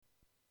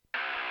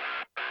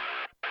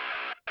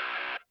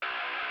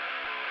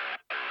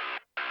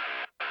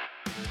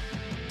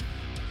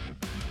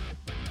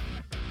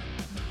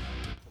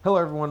Hello,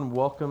 everyone.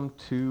 Welcome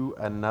to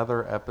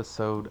another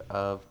episode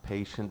of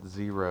Patient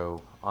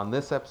Zero. On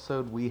this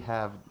episode, we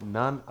have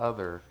none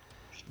other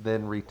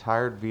than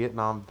retired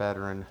Vietnam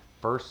veteran,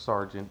 First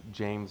Sergeant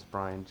James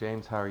Bryan.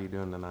 James, how are you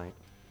doing tonight?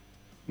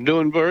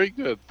 Doing very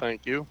good,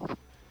 thank you.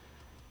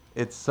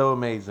 It's so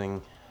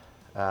amazing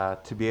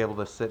to be able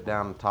to sit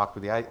down and talk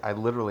with you. I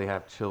literally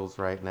have chills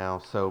right now.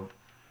 So,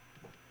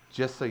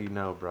 just so you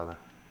know, brother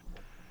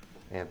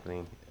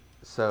Anthony,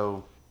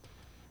 so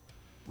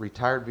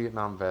retired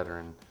Vietnam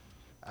veteran.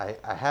 I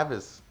have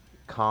his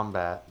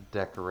combat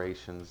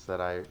decorations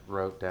that I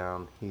wrote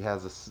down. He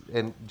has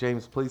and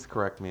James, please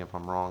correct me if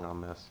I'm wrong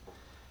on this.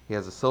 He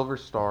has a Silver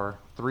Star,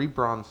 3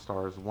 Bronze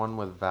Stars, 1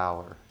 with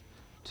Valor,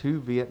 2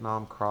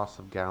 Vietnam Cross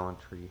of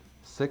Gallantry,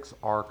 6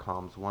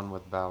 ARCOMs, 1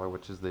 with Valor,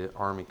 which is the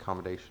Army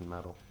Commendation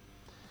Medal.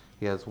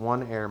 He has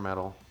 1 Air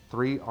Medal,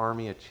 3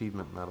 Army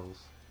Achievement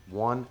Medals,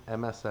 1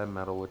 MSM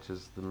Medal, which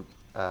is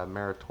the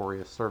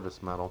Meritorious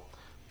Service Medal,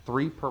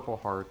 3 Purple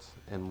Hearts,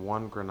 and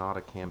 1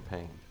 Grenada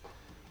Campaign.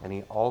 And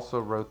he also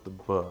wrote the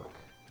book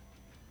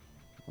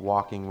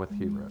Walking with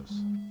Heroes.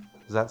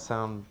 Does that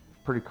sound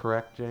pretty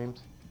correct,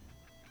 James?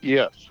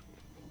 Yes.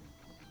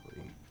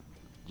 Sweet.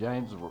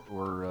 James,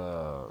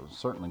 we're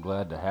certainly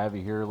glad to have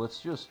you here. Let's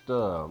just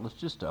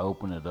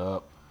open it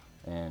up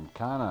and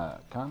kind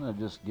of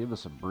just give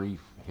us a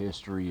brief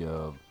history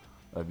of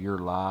your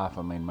life.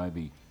 I mean,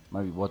 maybe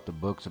what the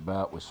book's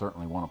about. We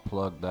certainly want to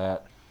plug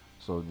that.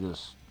 So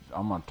just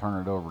I'm gonna turn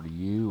it over to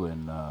you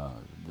and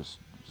just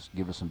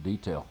give us some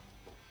detail.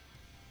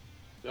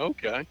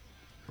 Okay.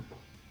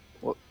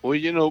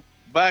 Well,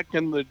 back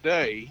in the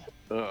day,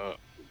 uh,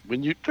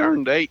 when you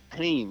turned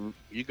 18,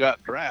 you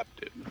got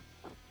drafted.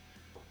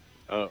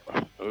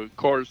 Of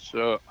course,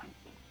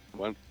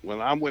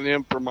 when I went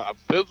in for my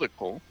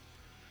physical,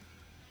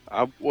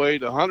 I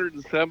weighed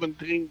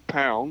 117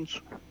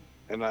 pounds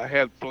and I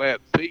had flat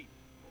feet.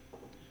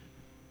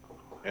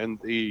 And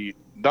the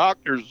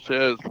doctor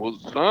says, "Well,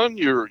 son,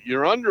 you're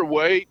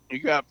underweight. You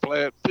got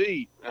flat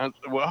feet." I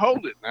said, "Well,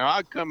 hold it now.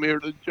 I come here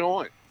to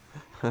join."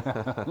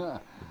 And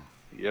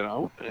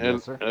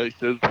Yes, sir. he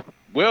says,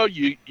 "Well,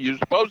 you're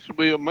supposed to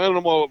be a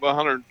minimum of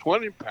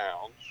 120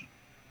 pounds."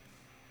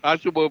 I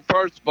said, "Well,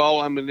 first of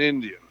all, I'm an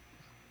Indian.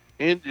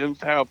 Indians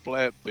have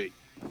flat feet."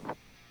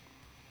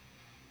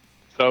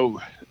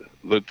 So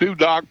the two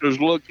doctors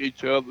look at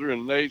each other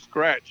and they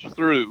scratch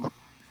through,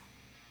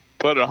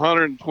 put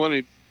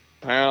 120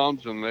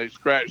 pounds, and they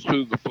scratch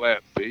through the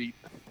flat feet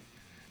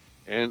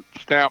and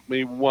stamp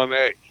me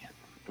 1A.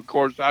 Of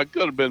course, I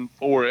could have been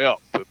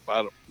 4F if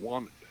I'd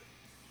wanted it.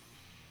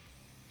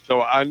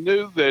 So I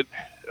knew that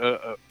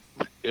uh,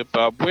 if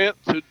I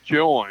went to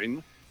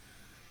join,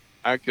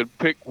 I could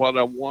pick what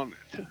I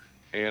wanted.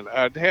 And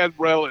I'd had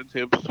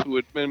relatives who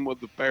had been with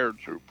the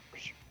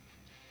paratroopers.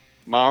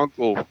 My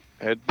uncle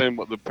had been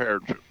with the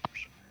paratroopers.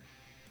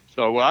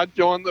 So I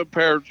joined the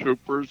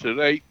paratroopers at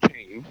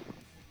 18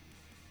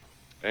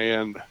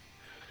 and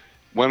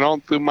went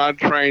on through my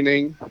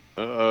training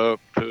to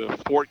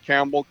Fort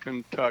Campbell,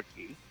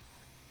 Kentucky,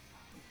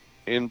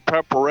 in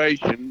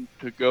preparation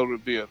to go to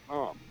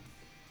Vietnam.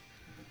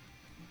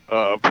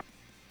 Uh,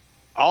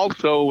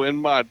 Also, in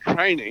my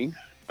training,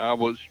 I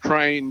was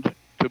trained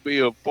to be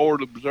a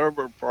forward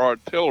observer for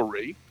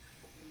artillery,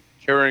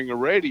 carrying a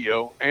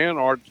radio, and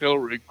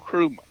artillery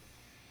crewman.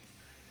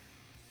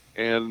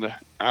 And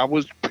I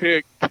was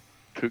picked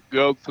to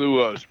go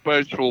through a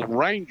special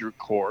ranger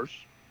course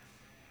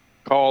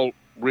called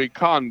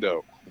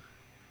Recondo.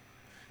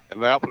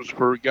 And that was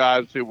for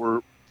guys who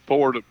were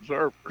forward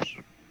observers.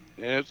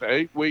 And it's an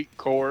 8-week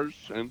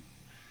course, and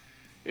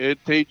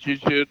it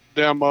teaches you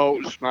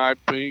demo,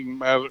 sniping,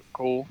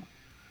 medical,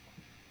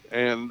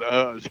 and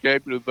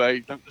escape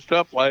evasion,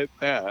 stuff like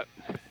that.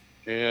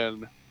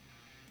 And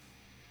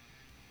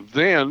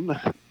then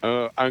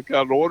I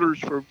got orders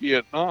for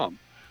Vietnam.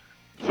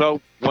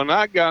 So when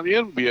I got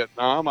in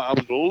Vietnam, I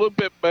was a little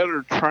bit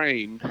better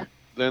trained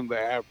than the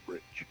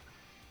average.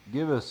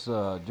 Give us,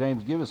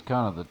 James, give us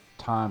kind of the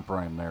time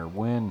frame there.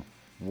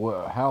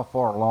 How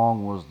far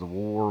along was the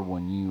war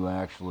when you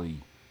actually,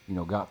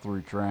 got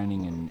through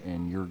training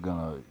and you're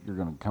gonna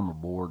come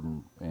aboard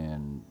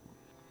and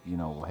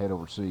head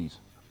overseas?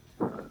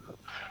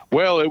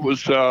 Well, it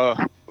was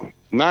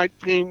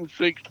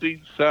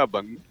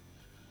 1967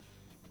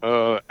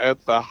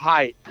 at the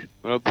height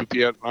of the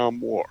Vietnam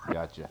War.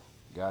 Gotcha,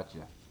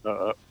 gotcha.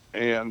 Uh,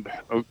 and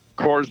of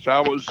course, I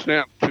was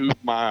sent to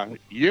my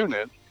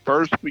unit,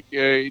 1st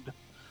Brigade,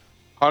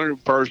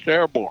 101st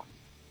Airborne.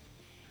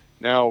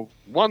 Now,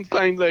 one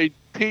thing they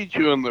teach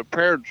you in the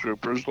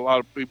paratroopers, a lot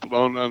of people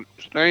don't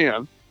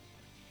understand,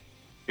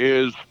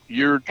 is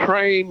you're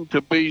trained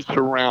to be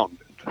surrounded.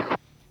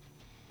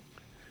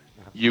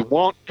 You Absolutely.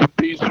 want to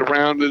be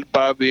surrounded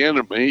by the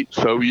enemy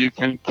so you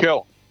can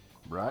kill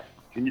Right.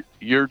 them. And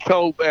you're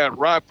told that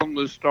right from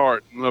the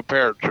start in the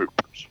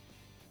paratroopers.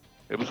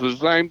 It was the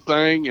same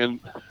thing in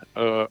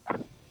uh,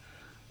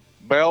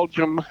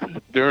 Belgium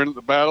during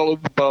the Battle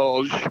of the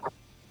Bulge.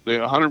 The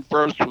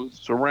 101st was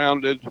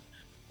surrounded.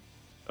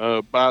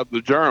 by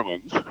the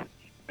Germans,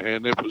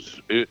 and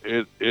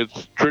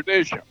it's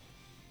tradition.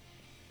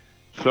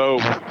 So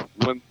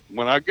when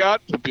I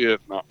got to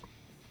Vietnam,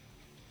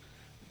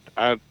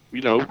 I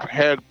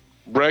had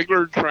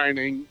regular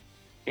training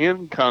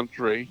in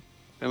country,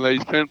 and they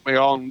sent me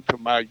on to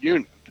my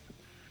unit.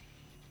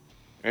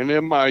 And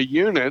in my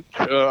unit,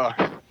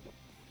 it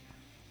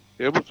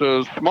was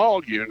a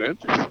small unit,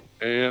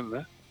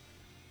 and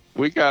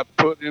we got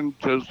put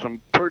into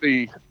some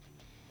pretty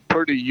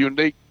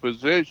unique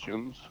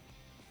positions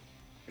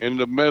in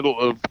the middle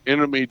of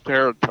enemy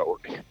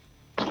territory.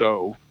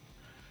 So,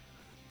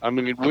 I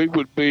mean, we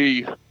would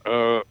be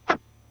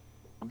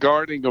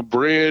guarding a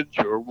bridge,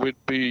 or we'd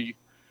be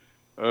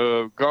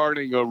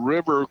guarding a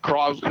river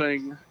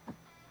crossing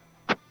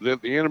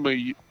that the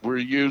enemy were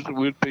using.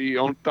 We'd be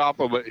on top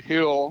of a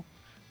hill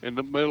in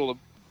the middle of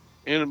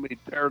enemy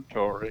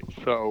territory.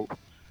 So,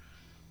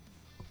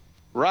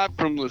 right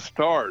from the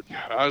start,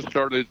 I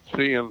started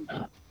seeing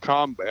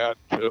combat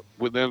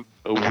within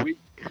a week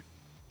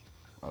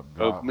Of of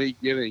drop me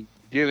getting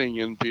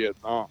in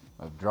Vietnam.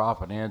 of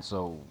dropping in.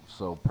 So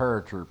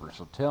paratrooper.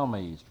 So tell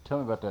me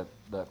about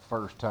that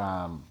first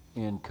time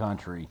in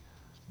country,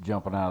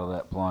 jumping out of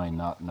that plane,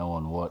 not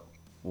knowing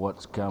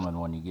what's coming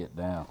when you get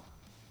down.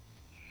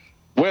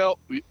 Well,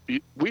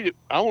 I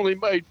only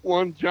made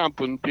one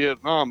jump in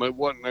Vietnam. It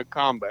wasn't a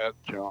combat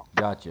jump,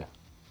 Gotcha.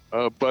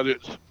 but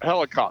it's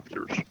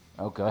helicopters,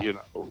 Okay.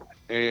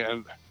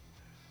 and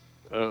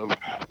uh,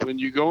 when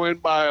you go in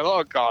by a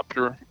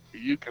helicopter,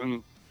 you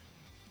can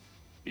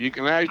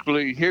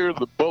actually hear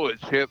the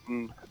bullets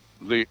hitting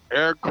the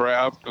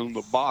aircraft on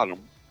the bottom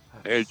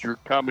as That's you're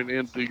coming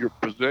into your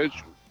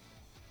position.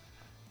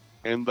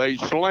 And they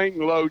sling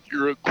load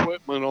your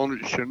equipment on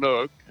a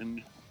Chinook.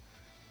 And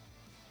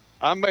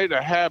I made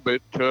a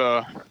habit,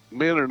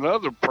 me and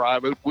another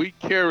private, we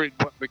carried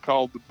what they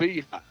call the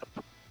beehive.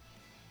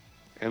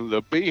 And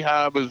the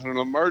beehive is an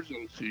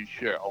emergency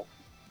shell.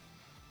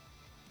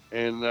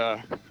 And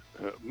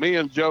me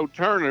and Joe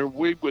Turner,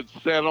 we would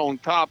sit on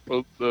top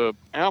of the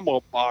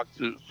ammo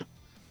boxes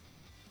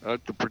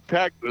to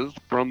protect us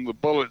from the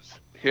bullets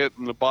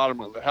hitting the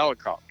bottom of the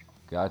helicopter.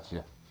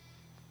 Gotcha.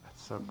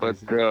 so But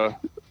crazy.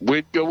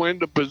 we'd go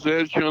into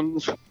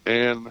positions,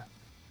 and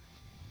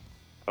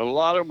a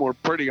lot of them were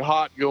pretty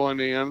hot going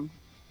in,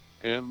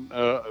 and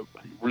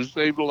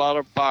received a lot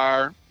of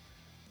fire.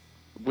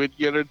 We'd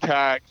get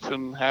attacks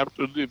and have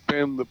to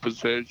defend the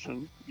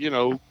position.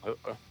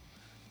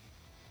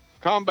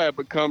 Combat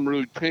become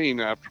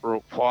routine after a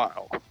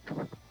while.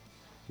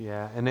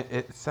 Yeah, and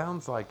it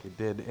sounds like it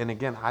did. And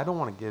again, I don't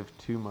want to give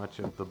too much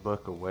of the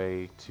book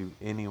away to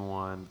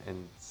anyone,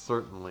 and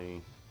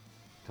certainly,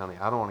 Tony,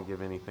 I don't want to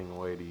give anything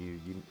away to you.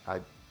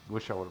 I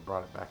wish I would have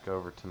brought it back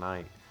over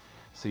tonight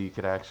so you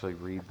could actually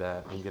read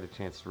that and get a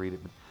chance to read it.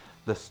 But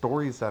the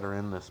stories that are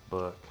in this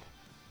book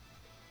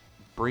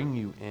bring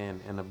you in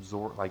and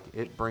absorb, like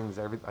it brings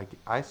everything. Like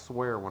I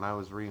swear, when I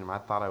was reading them, I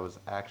thought I was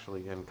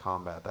actually in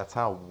combat. That's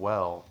how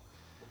well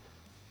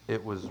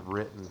it was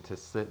written, to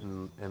sit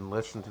and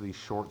listen to these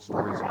short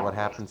stories of what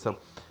happened. So,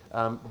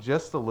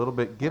 just a little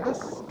bit, give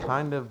us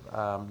kind of,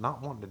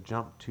 not wanting to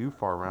jump too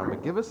far around,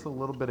 but give us a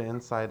little bit of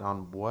insight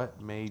on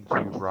what made you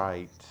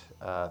write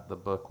the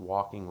book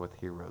Walking with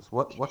Heroes.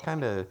 What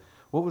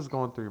was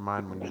going through your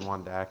mind when you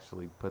wanted to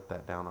actually put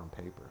that down on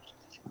paper?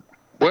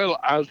 Well,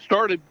 I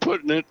started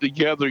putting it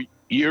together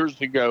years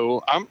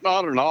ago. I'm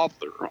not an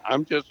author.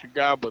 I'm just a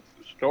guy with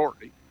a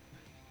story.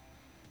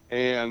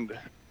 And,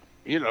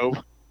 you know,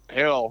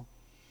 hell,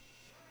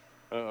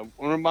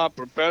 one of my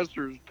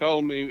professors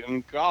told me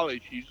in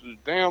college, he says,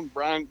 "Damn,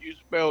 Bryan, you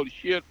spelled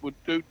shit with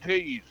two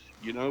T's.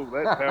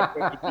 That's how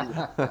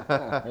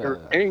bad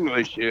your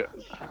English is."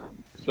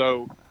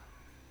 So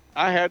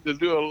I had to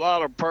do a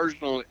lot of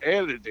personal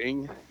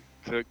editing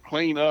to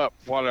clean up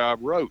what I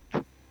wrote.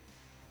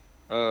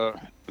 Uh,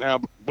 Now,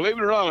 believe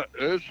it or not,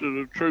 this is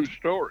a true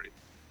story.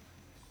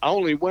 I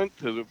only went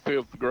to the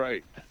fifth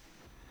grade.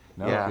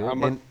 No Yeah,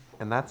 I'm kidding.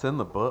 a, and that's in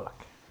the book.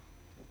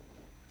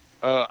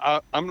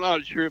 I'm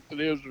not sure if it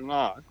is or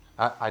not.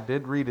 I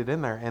did read it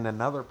in there, and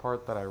another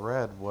part that I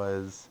read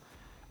was,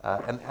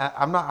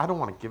 I don't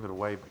want to give it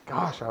away, but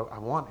gosh, I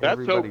want That's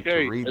everybody to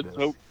okay. read It's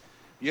this.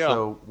 yeah.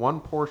 So one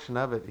portion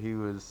of it, he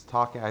was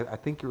talking. I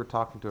think you were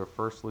talking to a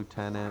first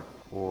lieutenant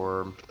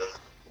or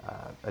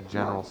a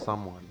general,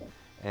 someone,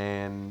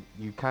 and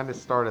you kind of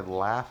started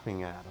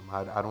laughing at him.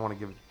 I don't want to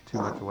give too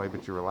much away,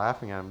 but you were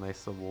laughing at him. They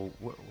said, "Well,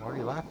 why are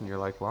you laughing?" You're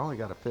like, "Well, I only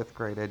got a fifth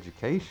grade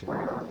education,"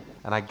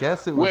 and I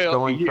guess it was Well,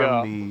 going from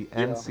yeah, the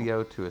yeah,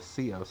 NCO to a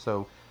CO.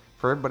 So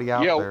for everybody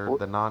out yeah, there,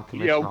 the yeah.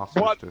 non-commissioned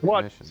officers What to a what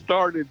commission.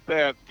 started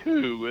that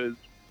too is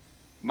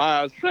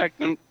my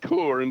second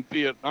tour in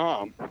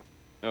Vietnam.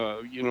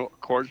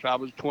 Of course, I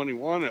was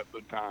 21 at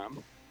the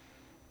time,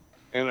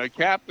 and a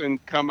captain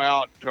come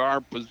out to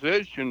our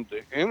position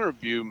to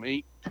interview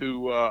me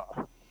to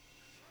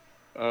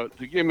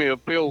give me a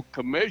field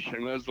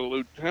commission as a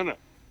lieutenant.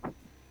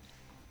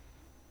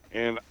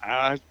 And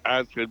I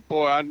said,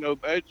 "Boy, I know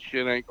that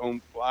shit ain't gonna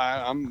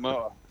fly.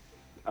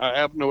 I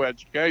have no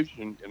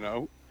education.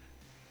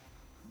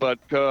 But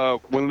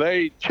when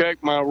they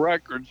checked my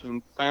records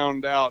and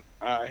found out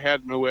I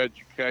had no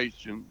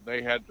education,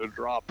 they had to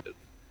drop it.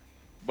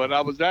 But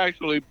I was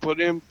actually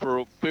put in for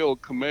a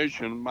field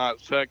commission my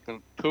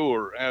second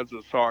tour as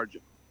a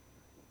sergeant.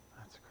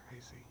 That's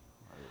crazy.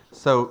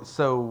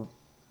 So,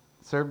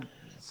 sir,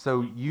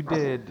 so you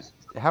did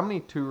how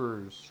many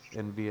tours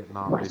in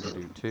Vietnam did you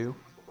do? Two,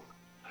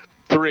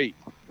 Three.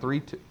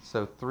 three.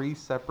 So three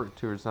separate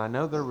tours. And I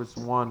know there was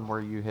one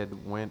where you had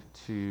went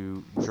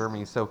to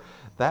Germany. So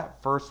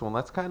that first one,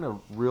 let's kind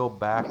of reel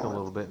back a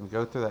little bit and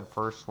go through that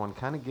first one.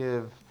 Kind of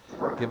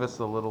give us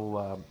a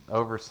little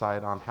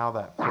oversight on how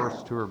that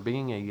first tour,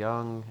 being a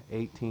young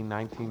 18,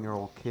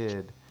 19-year-old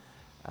kid,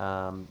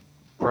 um,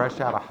 fresh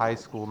out of high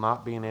school,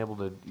 not being able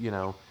to,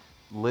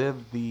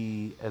 live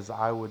the, as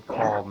I would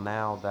call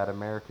now, that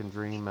American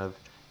dream of,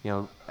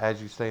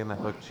 as you say in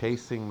that book,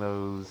 chasing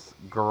those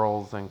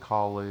girls in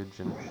college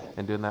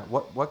and doing that.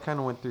 What kind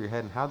of went through your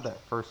head, and how'd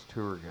that first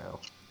tour go?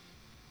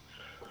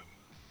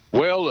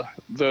 Well,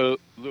 the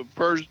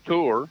first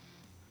tour,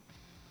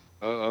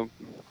 uh,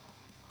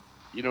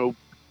 you know,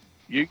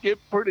 you get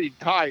pretty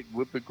tight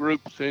with the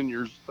groups in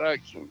your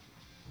section,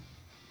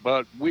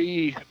 but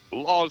we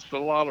lost a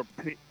lot of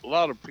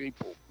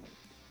people,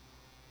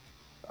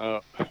 uh,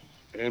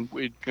 and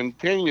we'd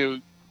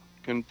continually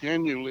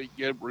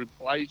get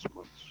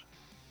replacements.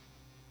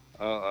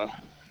 Uh,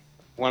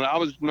 when I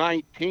was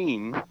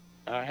 19,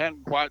 I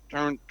hadn't quite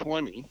turned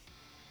 20.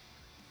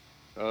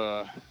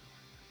 Uh,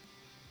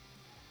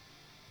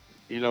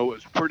 it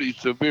was pretty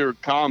severe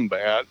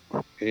combat,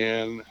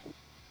 and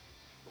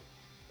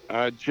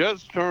I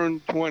just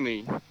turned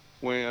 20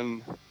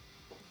 when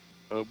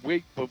a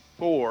week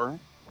before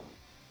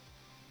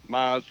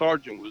my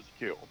sergeant was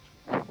killed,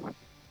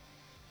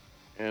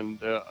 and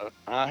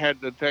I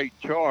had to take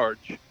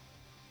charge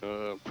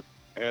uh,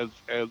 as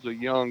a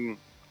young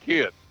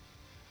kid,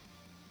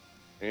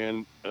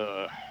 and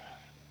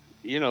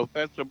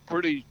that's a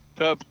pretty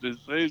tough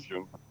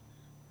decision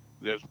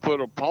that's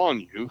put upon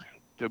you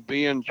to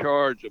be in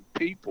charge of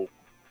people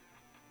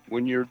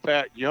when you're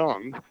that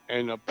young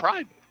and a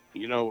private.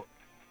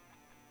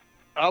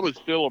 I was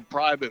still a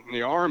private in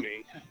the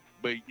army,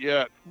 but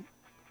yet,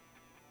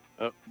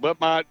 but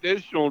my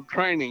additional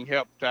training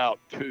helped out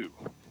too,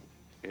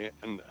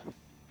 and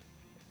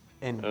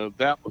And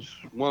that was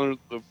one of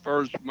the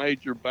first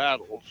major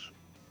battles.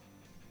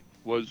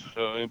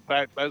 In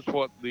fact, that's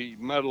what the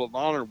Medal of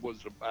Honor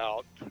was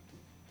about.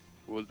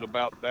 Was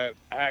about that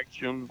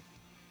action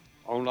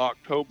on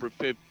October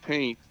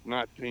 15th,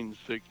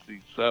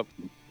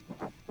 1967.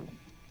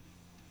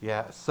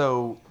 yeah,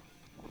 so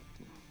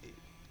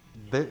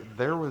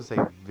there was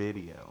a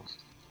video,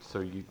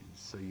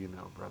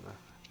 brother.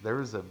 There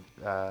was a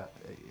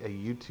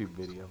YouTube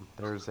video.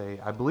 There's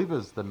I believe it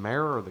was the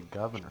mayor or the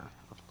governor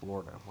of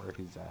Florida where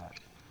he's at,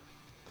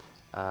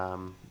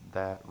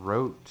 that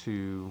wrote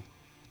to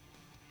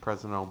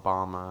President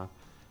Obama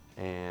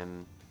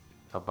and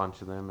a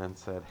bunch of them and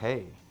said,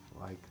 "Hey,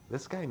 like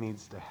this guy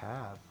needs to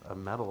have a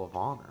Medal of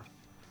Honor,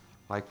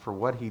 like for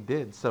what he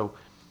did." So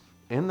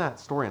in that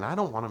story, and I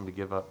don't want him to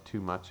give up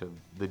too much of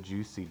the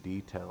juicy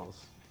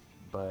details,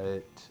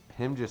 but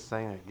him just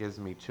saying it gives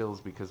me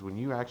chills because when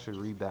you actually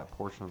read that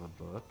portion of the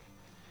book,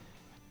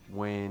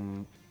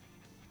 when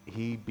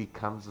he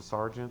becomes a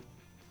sergeant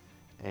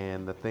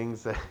and the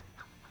things that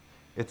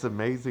it's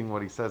amazing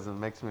what he says, and it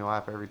makes me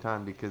laugh every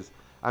time because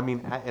I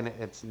mean, and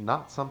it's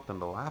not something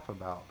to laugh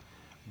about,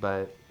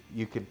 but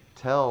you could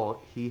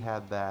tell he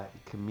had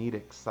that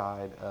comedic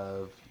side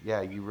of,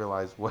 yeah, you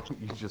realize what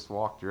you just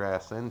walked your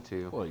ass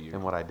into Well,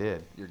 and what I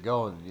did. you're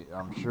going.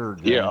 I'm sure,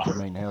 Yeah, James. I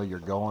mean, hell, you're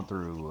going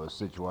through a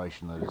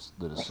situation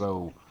that is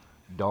so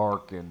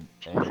dark and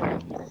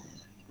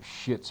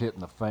shit's hitting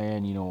the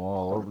fan.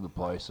 All over the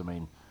place.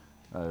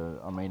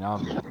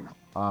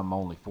 I'm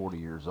only 40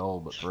 years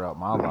old, but throughout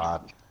my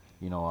life,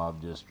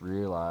 I've just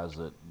realized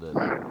that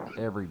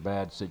every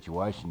bad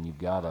situation you've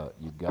gotta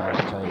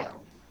take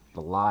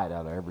the light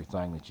out of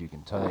everything that you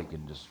can take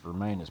and just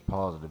remain as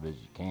positive as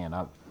you can.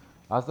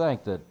 I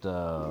think that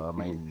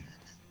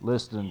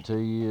listening to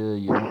you,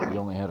 you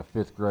only had a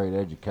fifth grade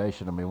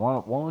education. I mean,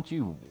 why don't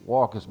you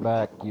walk us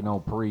back,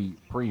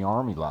 pre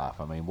army life?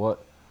 I mean,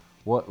 what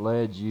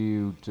led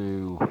you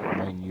to?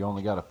 I mean, you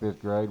only got a fifth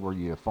grade. Were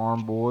you a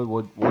farm boy?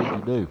 What did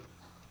you do?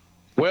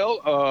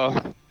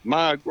 well,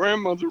 my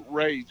grandmother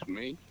raised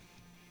me.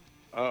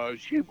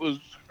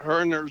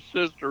 Her and her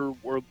sister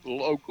were the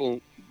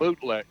local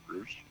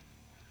bootleggers.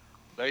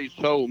 They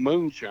sold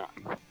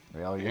moonshine,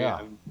 Well,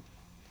 yeah.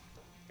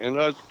 and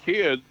us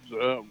kids,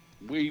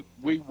 we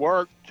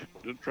worked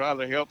to try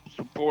to help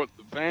support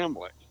the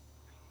family.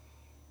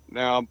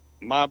 Now,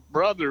 my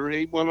brother,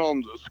 he went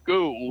on to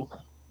school,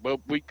 but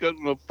we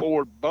couldn't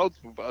afford both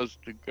of us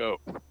to go,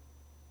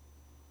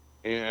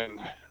 and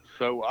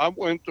so I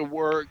went to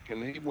work,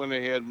 and he went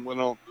ahead and went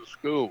on to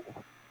school.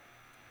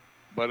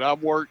 But I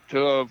worked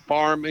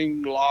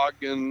farming,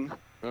 logging,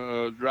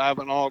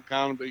 driving all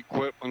kind of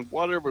equipment,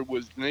 whatever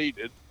was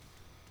needed.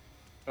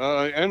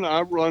 And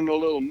I run a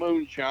little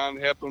moonshine,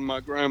 helping my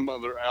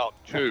grandmother out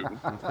too.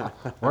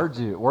 Where'd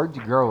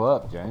you grow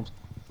up, James?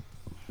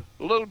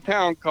 A little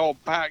town called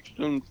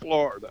Paxton,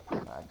 Florida.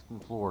 Paxton,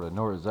 Florida.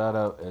 Nor is that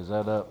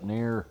up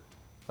near,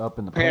 up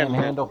in the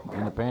Panhandle. Panhandle?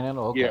 In the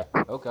Panhandle? Okay,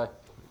 Yeah, okay.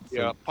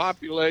 yeah. So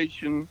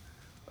Population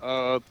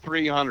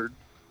 300.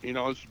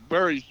 It's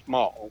very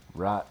small.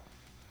 Right.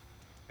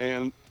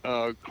 And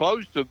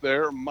close to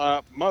there,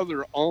 my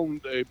mother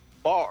owned a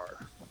bar.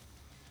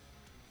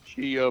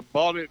 She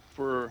bought it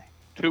for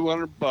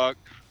 $200.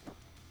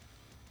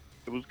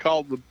 It was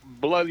called the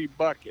Bloody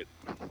Bucket.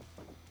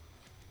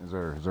 Is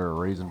there a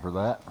reason for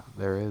that?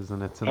 there is,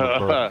 and it's in the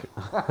book.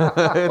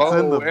 It's in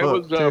Oh, the it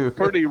was book a too.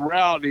 pretty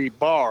rowdy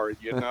bar.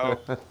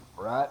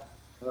 Right.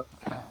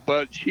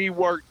 But she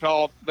worked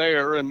off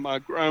there, and my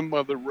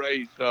grandmother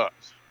raised us.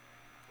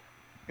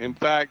 In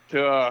fact,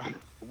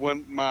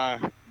 when my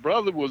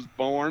brother was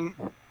born,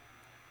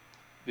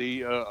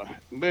 the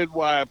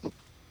midwife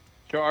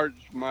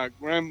charged my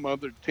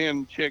grandmother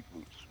 10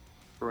 chickens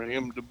for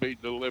him to be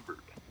delivered.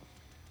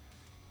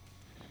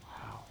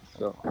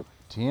 So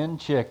 10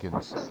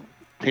 chickens.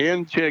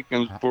 10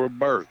 chickens for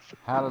birth.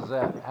 How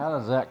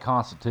does that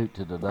constitute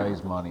to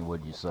today's money?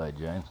 Would you say,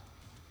 James?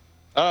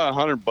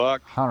 $100.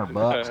 100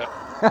 bucks.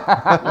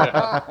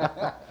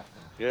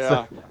 Yeah,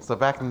 So, yeah, so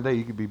back in the day,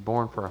 you could be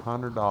born for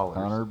 $100.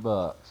 100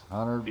 bucks.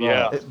 hundred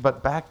yeah. bucks.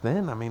 But back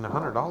then, I mean,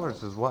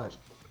 $100 is what,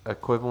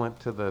 equivalent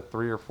to the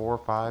 3 or 4 or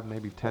 5,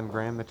 maybe 10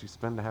 grand that you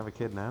spend to have a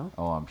kid now.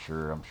 Oh, I'm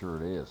sure. I'm sure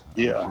it is.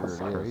 I'm Yeah. sure That's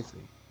it is.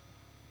 crazy.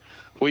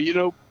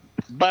 Well,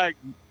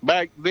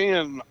 back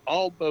then,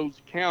 all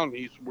those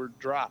counties were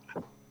dry.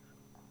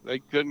 They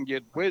couldn't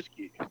get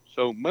whiskey,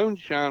 so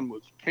moonshine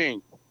was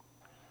king.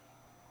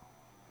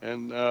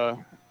 And of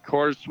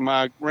course,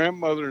 my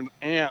grandmother and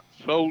aunt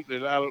sold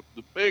it out of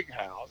the big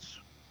house.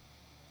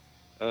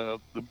 The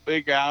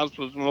big house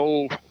was an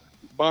old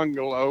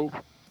bungalow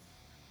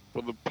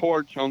with a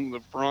porch on the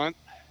front.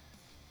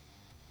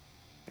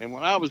 And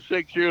when I was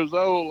 6 years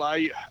old,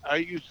 I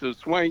used to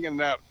swing in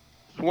that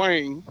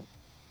swing,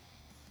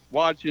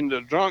 watching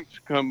the drunks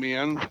come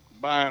in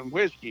buying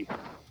whiskey.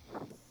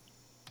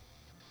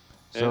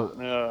 And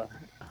So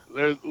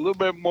there's a little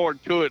bit more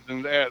to it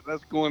than that.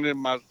 That's going in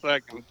my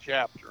second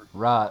chapter.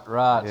 right,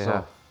 right. Yeah.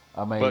 So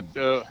I But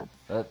mean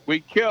that. we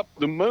kept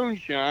the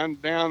moonshine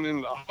down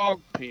in the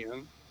hog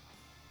pen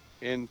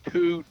in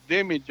two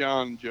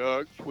demijohn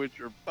jugs, which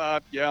are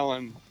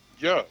 5-gallon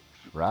jugs,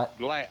 Right.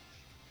 glass.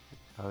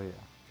 Oh yeah.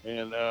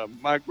 And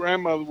my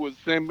grandmother would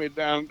send me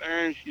down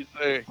there, and she'd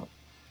say,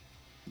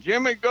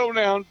 "Jimmy, go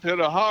down to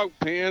the hog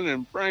pen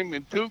and bring me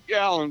 2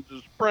 gallons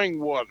of spring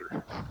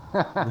water."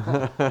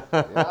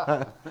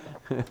 Yeah.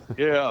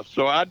 Yeah,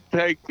 so I'd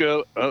take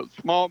a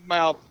small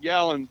mouth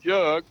gallon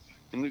jugs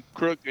in the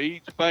crook of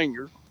each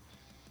finger,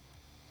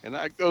 and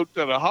I'd go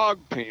to the hog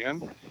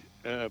pen,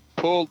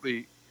 pull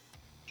the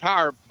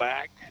tire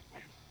back,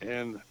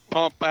 and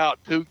pump out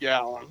 2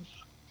 gallons.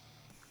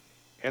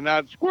 And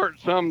I'd squirt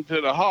some to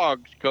the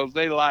hogs because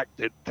they liked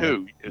it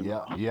too.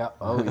 Yeah. Yeah.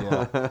 Oh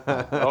yeah.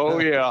 Oh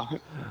yeah,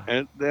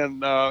 and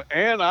then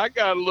and I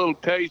got a little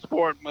taste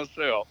for it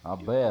myself. I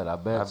bet. I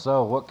bet I,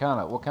 so. What kind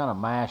of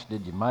mash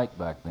did you make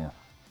back then?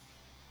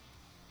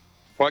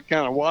 What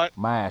kind of what?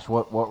 Mash.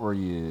 What were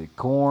you?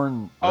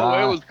 Corn, Oh, it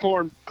rye, was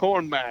corn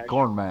mash.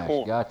 corn mash.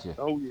 Corn. Gotcha.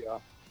 Oh yeah,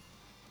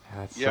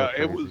 that's so yeah.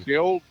 It was crazy. the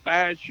old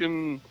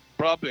fashioned,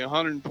 probably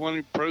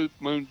 120 proof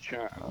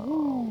moonshine.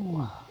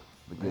 Oh,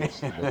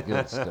 the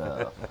good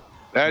stuff.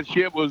 That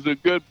shit was a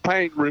good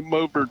paint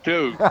remover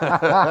too.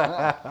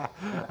 I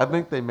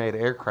think they made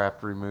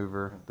aircraft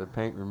remover, the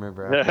paint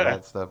remover after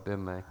that stuff,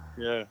 didn't they?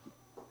 Yeah,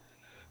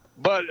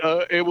 but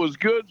it was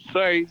good,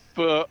 safe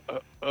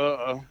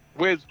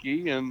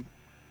whiskey, and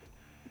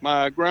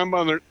my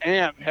grandmother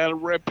aunt had a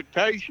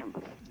reputation.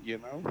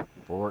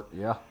 For it,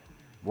 yeah.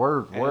 Where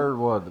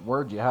And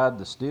where'd you hide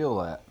the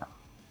steel at?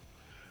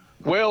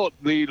 well,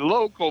 the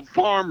local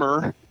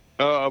farmer,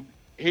 uh,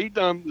 he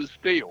done the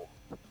steel.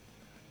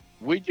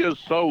 We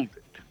just sold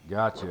it.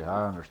 Gotcha.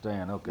 I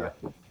understand. Okay.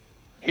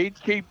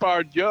 He'd keep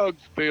our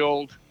jugs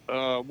filled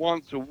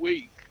once a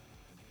week,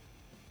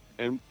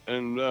 and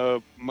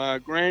my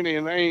granny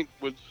and aunt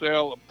would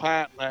sell a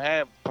pint and a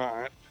half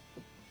pint,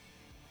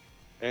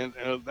 and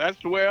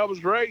that's the way I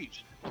was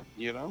raised.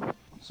 You know,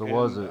 So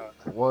was and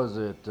it was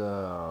it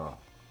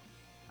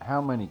how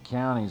many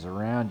counties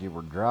around you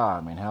were dry?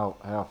 I mean,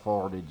 how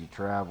far did you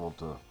travel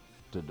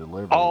to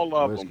deliver all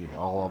of whiskey? them,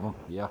 All of them?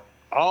 Yeah.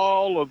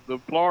 all of the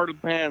Florida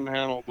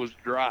Panhandle was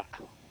dry.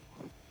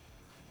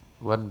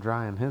 Wasn't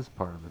dry in his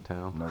part of the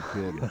town. No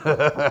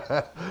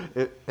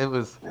kidding. It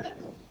was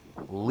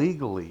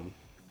legally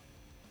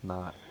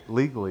not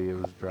legally it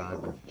was dry,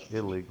 but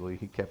illegally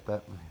he kept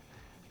that.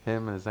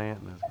 Him and his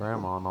aunt and his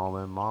grandma and all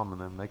them, mom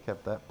and them, they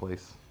kept that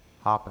place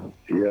hopping.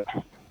 Yeah,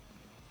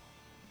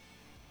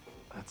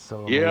 That's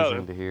so yeah.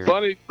 amazing to hear.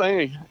 Funny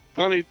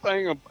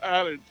thing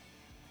about it,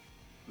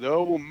 the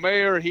old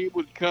mayor he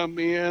would come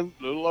in,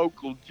 the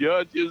local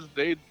judges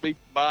they'd be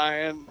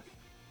buying,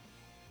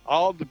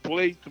 all the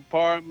police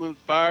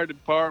departments, fire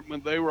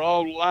department, they were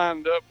all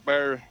lined up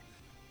there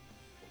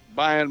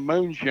buying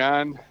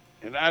moonshine,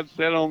 and I'd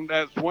sit on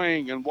that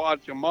swing and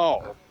watch them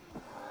all.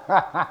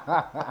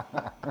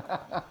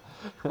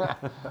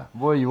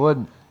 Boy, you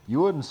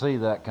wouldn't see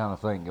that kind of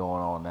thing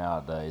going on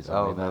nowadays. I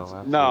Oh mean,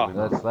 no, No,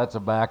 absolutely that's a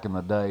back in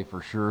the day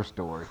for sure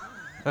story.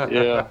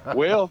 yeah.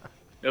 Well,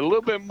 a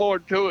little bit more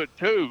to it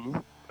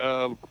too.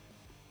 Uh,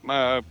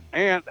 my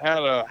aunt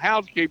had a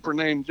housekeeper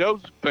named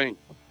Josephine,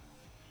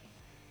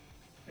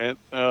 and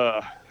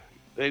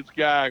this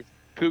guy,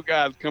 two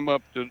guys come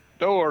up to the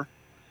door,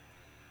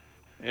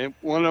 and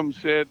one of them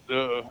said,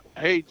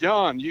 "Hey,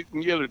 John, you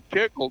can get a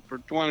tickle for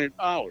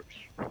 $20."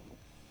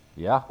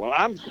 Yeah, Well,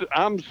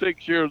 I'm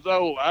 6 years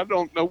old. I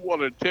don't know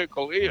what a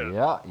tickle is,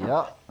 yeah,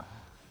 yeah.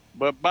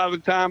 but by the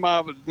time I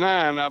was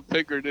 9, I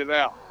figured it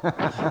out.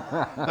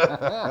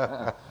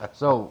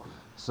 so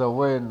so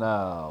when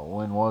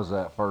was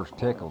that first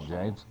tickle,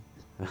 James?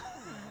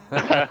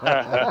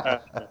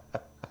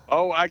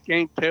 Oh, I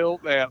can't tell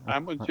that.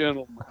 I'm a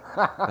gentleman.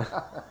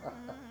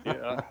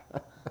 Yeah,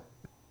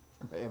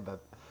 Man,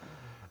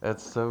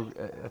 that's so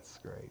that's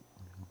great.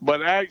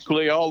 but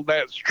actually, all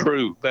that's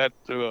true. That's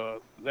the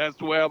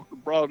way I was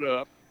brought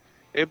up.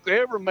 If they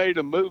ever made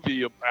a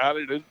movie about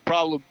it, it'd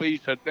probably be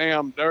so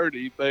damn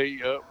dirty they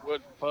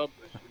wouldn't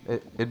publish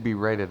it. It'd be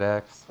rated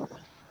X,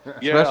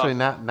 Yeah, especially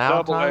now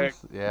double X.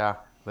 times. Yeah,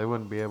 they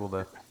wouldn't be able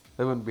to.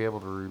 They wouldn't be able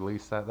to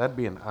release that. That'd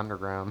be an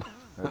underground,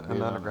 That'd be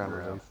an an underground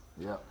underground. release.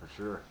 Yeah, for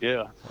sure.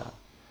 Yeah.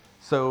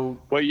 So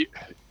Well,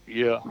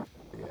 yeah,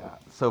 yeah,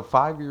 so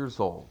 5 years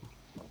old,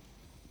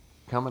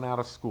 coming out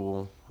of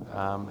school,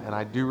 and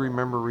I do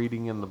remember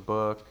reading in the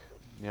book.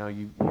 You know,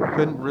 you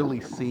couldn't really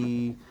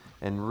see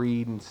and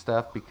read and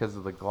stuff because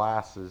of the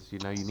glasses. You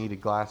know, you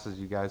needed glasses.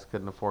 You guys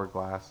couldn't afford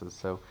glasses,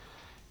 so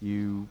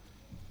you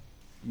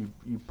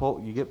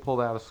you get pulled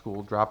out of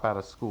school, drop out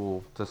of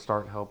school to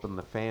start helping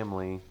the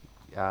family.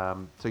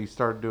 So you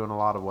started doing a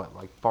lot of what,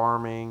 like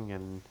farming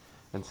and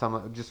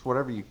some just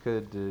whatever you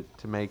could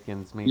to make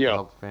ends meet to yeah,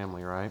 help the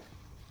family, right?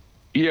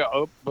 yeah.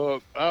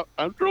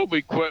 I drove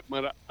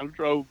equipment. I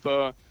drove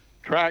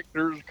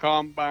tractors,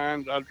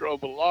 combines. I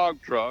drove a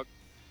log truck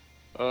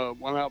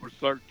when I was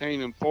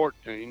 13 and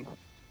 14.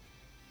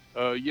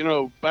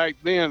 Back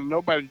then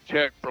nobody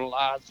checked for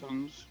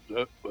license.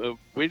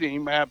 We didn't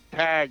even have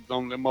tags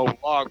on them old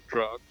log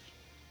trucks.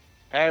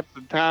 Half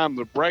the time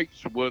the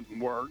brakes wouldn't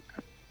work.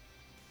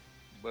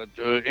 But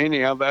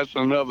anyhow, that's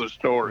another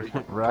story.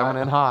 Right.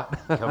 Coming in hot.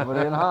 Coming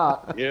in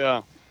hot.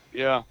 Yeah,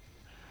 yeah.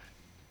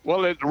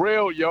 Well, at the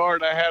rail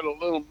yard, I had a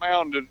little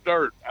mound of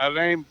dirt. I'd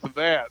aim for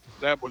that.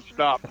 That would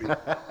stop me.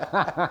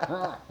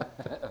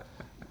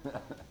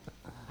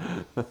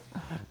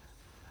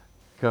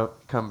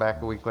 Come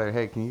back a week later.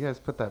 Hey, can you guys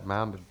put that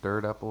mound of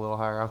dirt up a little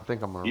higher? I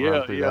think I'm gonna run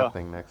Yeah, through yeah. that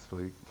thing next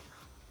week.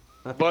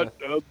 But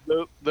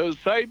the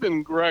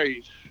saving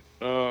grace,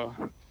 uh,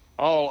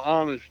 all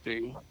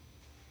honesty,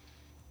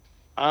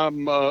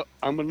 I'm a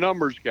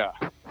numbers guy.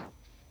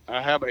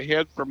 I have a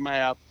head for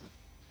math,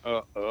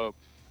 uh, uh,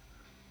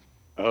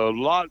 a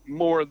lot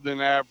more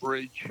than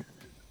average.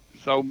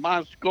 So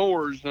my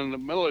scores in the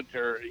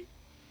military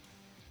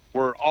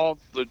were off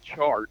the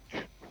chart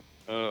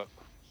uh,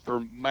 for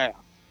math,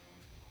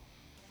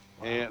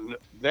 Wow. and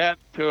that,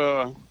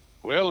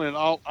 well, in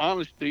all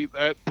honesty,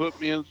 that put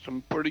me in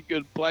some pretty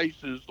good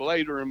places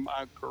later in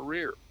my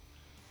career.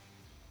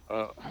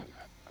 Uh,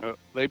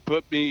 they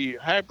put me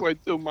halfway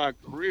through my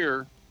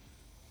career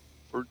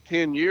for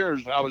 10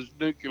 years. I was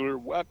nuclear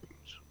weapons.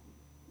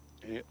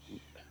 And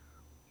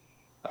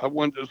I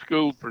went to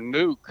school for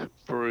nuke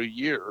for a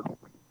year.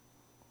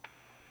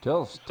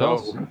 So,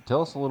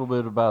 Tell us a little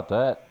bit about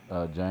that,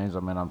 James. I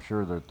mean, I'm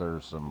sure that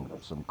there's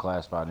some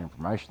classified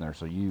information there.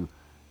 So you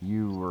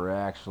were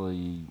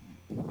actually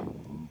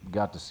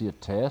got to see a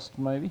test,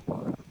 maybe?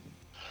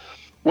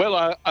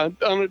 well, I've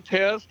done a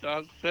test.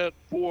 I set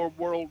 4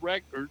 world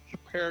records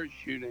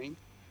parachuting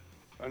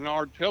an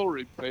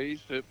artillery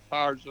piece that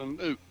fires a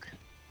nuke.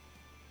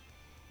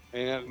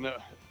 And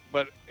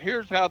but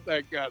here's how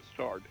that got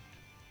started.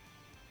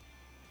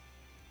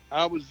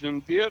 I was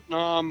in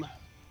Vietnam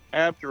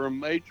after a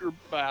major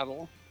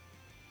battle,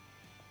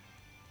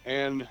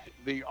 and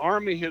the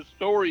Army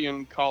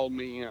historian called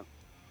me in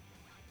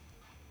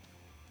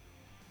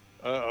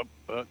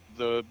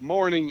the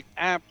morning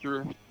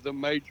after the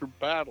major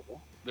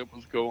battle that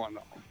was going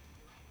on.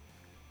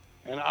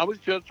 And I was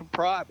just a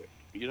private,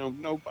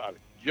 nobody.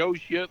 Joe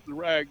Shit, the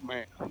rag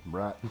man.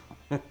 Right.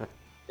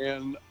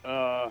 And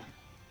I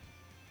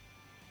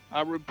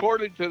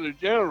reported to the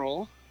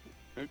general.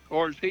 Of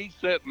course, he's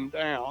sitting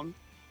down,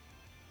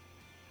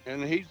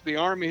 and he's the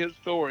Army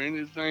historian.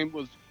 His name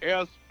was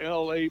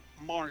S.L.A.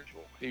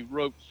 Marshall. He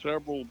wrote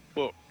several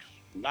books,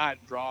 Night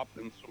Drop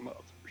and some others.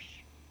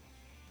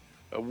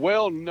 A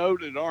well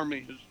noted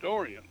Army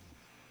historian.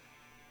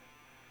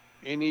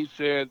 And he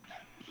said,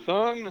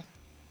 "Son,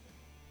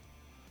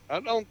 I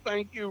don't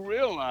think you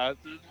realize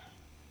it,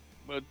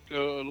 but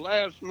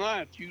last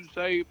night you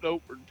saved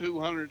over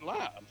 200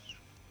 lives."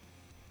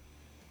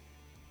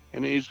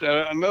 And he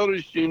said, I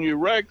noticed in your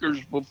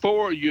records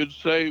before you'd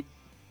saved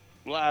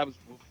lives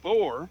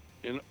before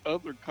in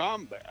other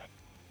combat.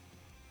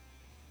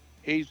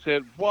 He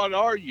said, what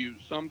are you,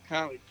 some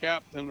kind of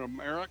Captain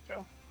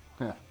America?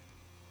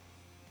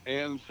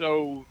 And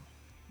so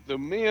the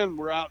men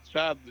were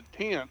outside the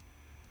tent.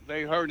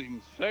 They heard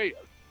him say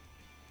it.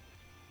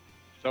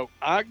 So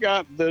I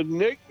got the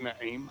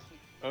nickname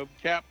of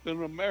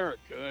Captain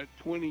America at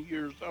 20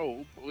 years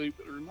old, believe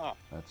it or not.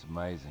 That's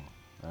amazing.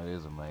 That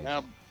is amazing.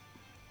 Now,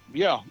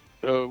 yeah,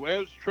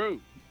 that's true.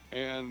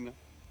 And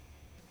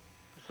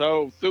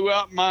so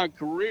throughout my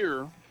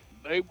career,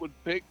 they would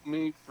pick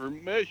me for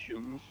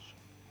missions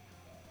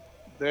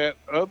that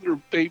other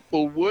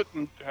people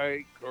wouldn't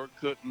take or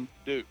couldn't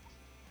do.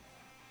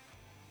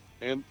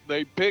 And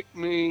they picked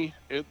me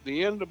at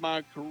the end of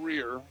my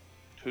career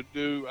to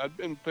do, I'd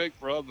been picked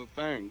for other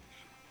things,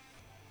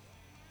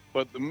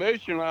 but the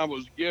mission I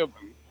was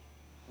given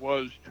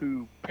was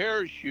to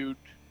parachute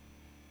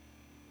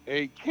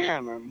a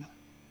cannon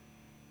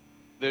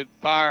that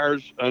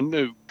fires a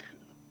nuke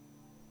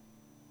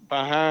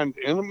behind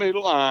enemy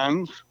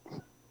lines.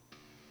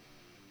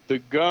 The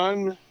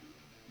gun,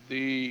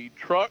 the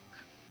truck,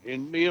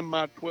 and me and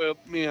my 12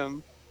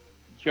 men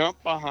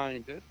jump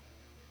behind it.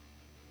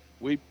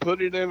 We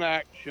put it in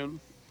action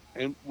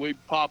and we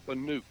pop a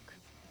nuke.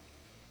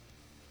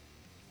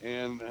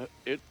 And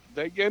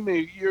they gave me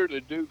a year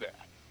to do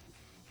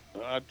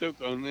that. I took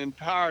an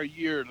entire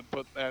year to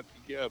put that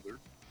together.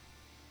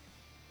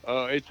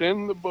 It's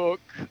in the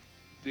book.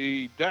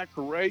 The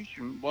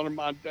decoration, one of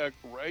my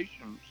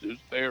decorations, is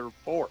there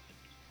for it.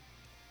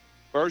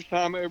 First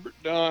time ever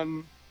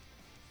done.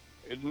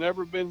 It's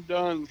never been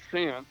done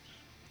since.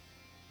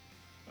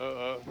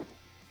 Uh,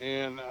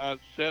 and I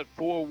set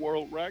 4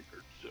 world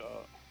records: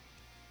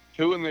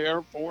 two in the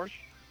Air Force,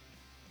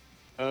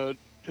 uh,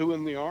 two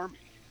in the Army.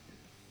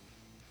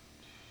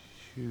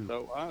 Shoot.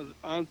 So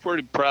I was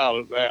pretty proud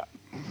of that.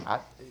 I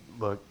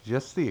look,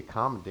 just the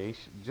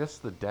accommodation,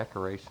 just the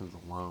decorations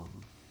alone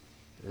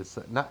is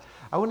not.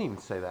 I wouldn't even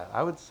say that.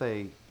 I would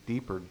say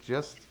deeper.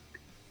 Just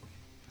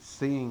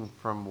seeing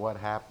from what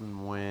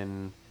happened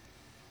when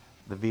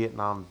the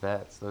Vietnam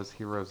vets, those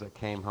heroes that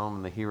came home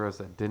and the heroes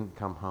that didn't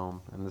come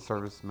home, and the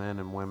servicemen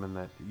and women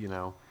that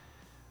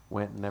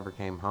went and never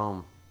came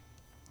home.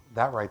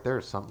 That right there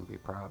is something to be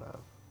proud of.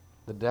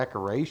 The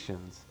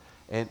decorations,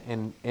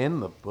 and in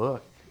the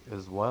book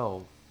as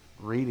well,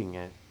 reading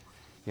it,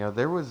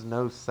 there was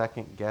no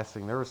second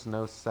guessing. There was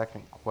no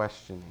second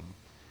questioning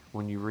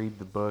when you read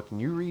the book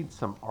and you read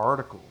some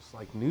articles,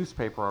 like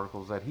newspaper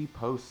articles that he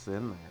posts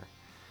in there,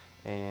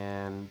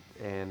 and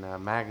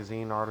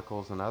magazine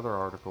articles and other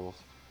articles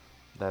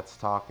that's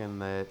talking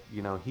that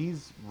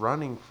he's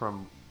running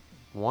from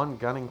one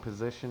gunning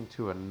position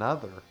to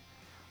another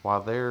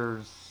while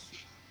there's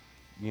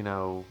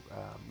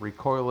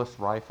recoilless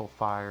rifle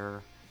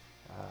fire,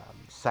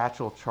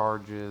 satchel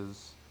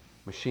charges,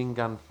 machine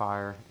gun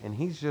fire, and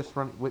he's just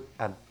running with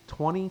a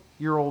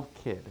 20-year-old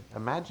kid.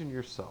 Imagine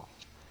yourself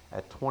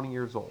at 20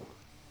 years old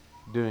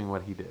doing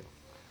what he did.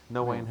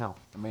 No way in hell.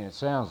 I mean, it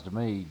sounds to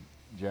me,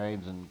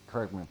 James, and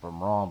correct me if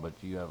I'm wrong, but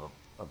you have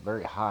a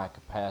very high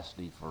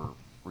capacity for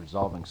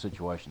resolving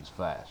situations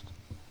fast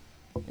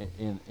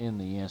in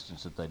the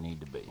instance that they need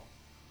to be.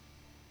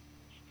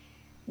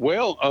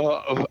 Well,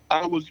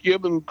 I was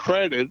given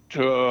credit.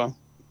 You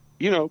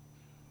know,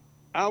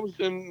 I was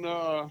in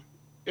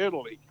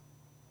Italy,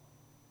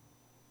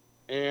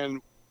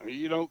 and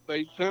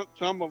they sent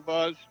some of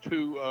us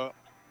to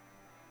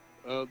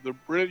the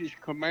British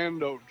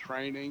Commando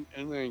training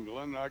in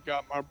England. I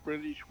got my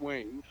British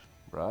wings,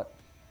 Right?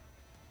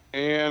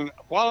 and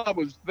while I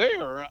was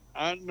there,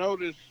 I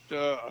noticed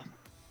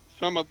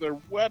some of their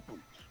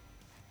weapons,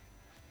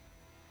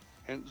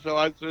 and so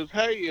I says,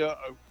 "Hey,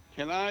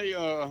 can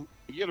I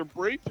get a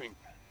briefing?"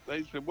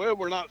 They said, "Well,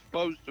 we're not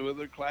supposed to;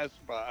 they're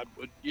classified."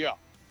 But yeah,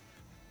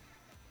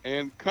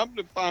 and come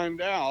to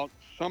find out,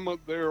 some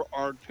of their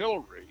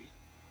artillery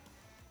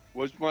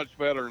was much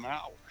better than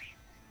ours.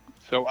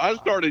 So I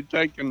started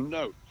taking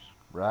notes.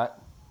 Right?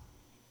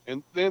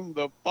 And then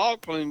the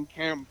Falkland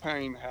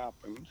campaign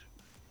happened,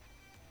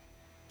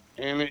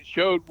 and it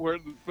showed where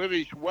the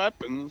British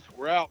weapons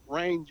were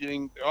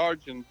outranging the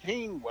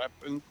Argentine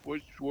weapons,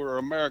 which were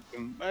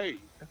American made.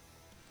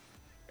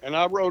 And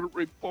I wrote a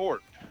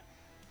report.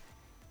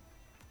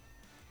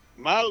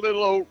 My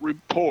little old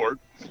report,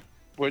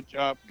 which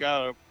I've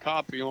got a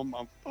copy on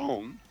my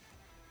phone,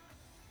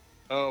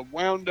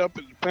 wound up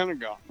at the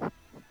Pentagon. What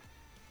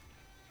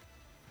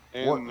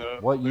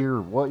And what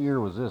year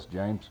was this,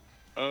 James?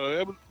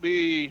 it would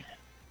be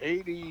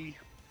 80,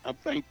 I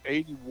think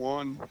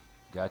 81, I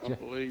Gotcha.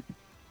 believe.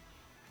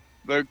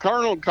 The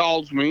colonel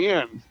calls me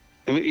in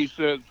and he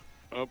says,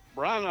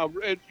 Bryan, I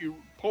read your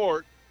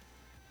report.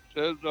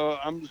 Says,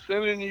 I'm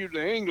sending you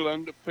to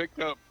England to pick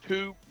up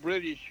 2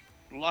 British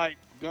light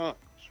guns,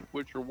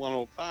 which are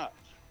 105s.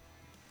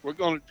 We're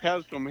going to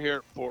test them here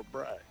at Fort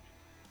Bragg.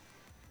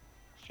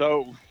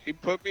 So he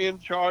put me in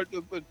charge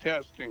of the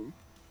testing.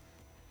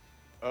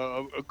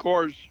 Of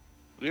course,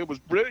 it was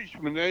British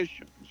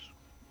munitions.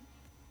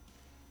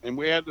 and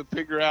we had to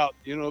figure out,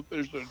 if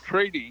there's a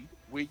treaty,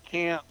 we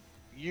can't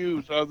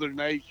use other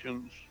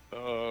nations'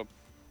 uh,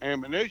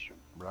 ammunition.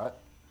 Right.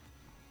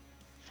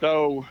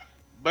 So,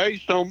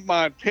 based on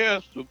my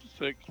test of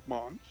 6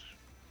 months,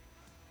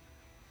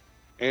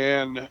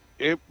 and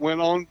it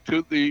went on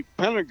to the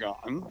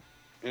Pentagon,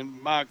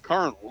 and my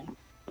colonel,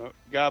 a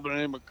guy by the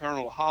name of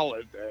Colonel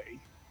Holiday,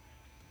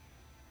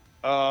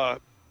 uh,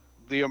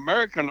 the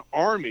American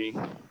Army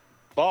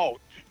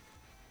bought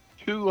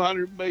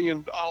 $200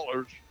 million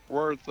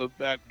worth of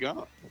that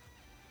gun.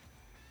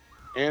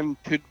 And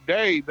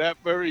today, that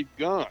very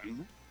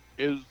gun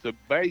is the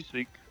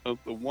basic of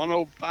the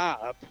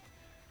 105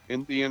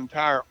 in the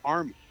entire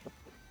Army.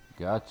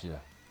 Gotcha.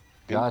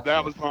 And that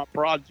Gotcha. was my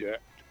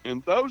project.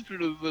 And those are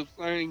the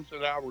things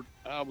that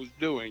I was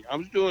doing. I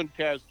was doing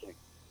testing,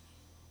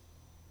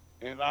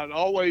 and I'd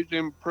always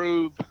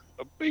improve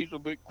a piece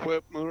of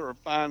equipment or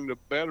find a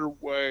better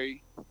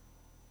way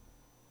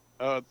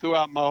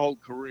throughout my whole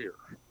career.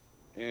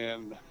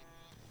 And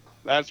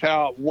that's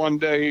how one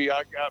day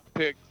I got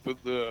picked for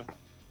the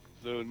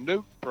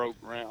nuke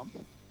program.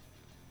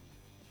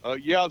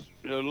 Yes,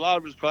 a lot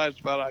of it's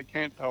classified I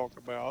can't talk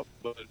about,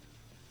 but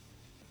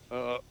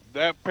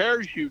that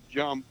parachute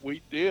jump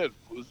we did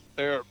was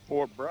there at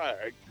Fort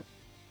Bragg.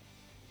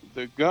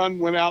 The gun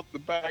went out the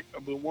back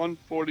of a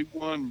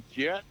 141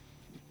 jet,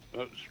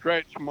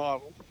 stretch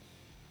model.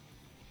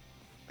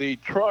 The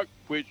truck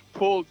which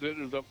pulls it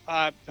is a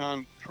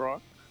 5-ton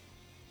truck.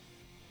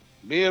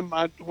 Me and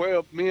my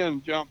 12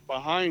 men jumped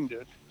behind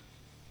it.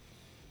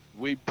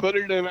 We put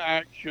it in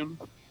action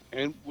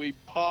and we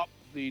popped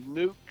the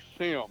nuke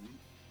sim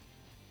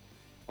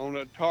on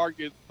a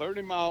target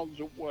 30 miles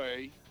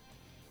away.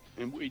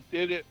 And we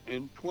did it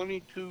in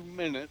 22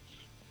 minutes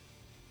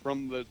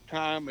from the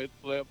time it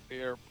left the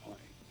airplane.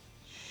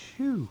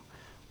 Shoo!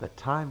 The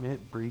time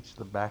it breached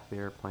the back of the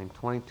airplane,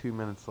 22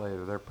 minutes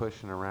later, they're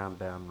pushing around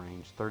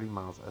downrange 30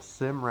 miles, a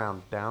sim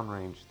round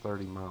downrange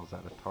 30 miles at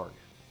a target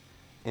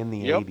in the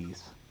Yep.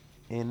 80s.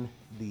 In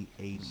the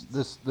 80s.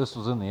 This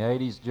was in the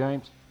 80s,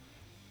 James.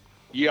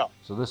 Yeah.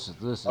 So this is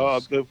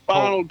The cold.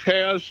 final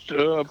test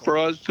for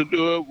us to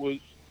do it was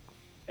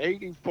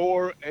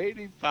 84,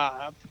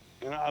 85.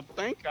 And I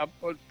think I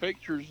put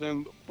pictures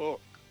in the book.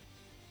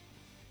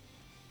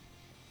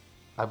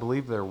 I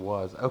believe there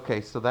was. Okay,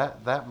 so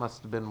that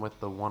must have been with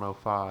the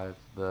 105,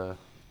 the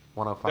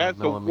 105 That's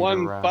a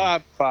millimeter round.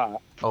 155.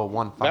 Oh,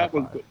 That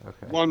was 155. the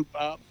Okay.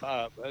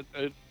 155.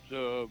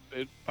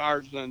 It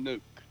fires a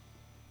nuke.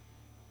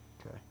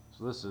 Okay.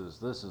 So this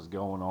is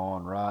going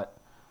on right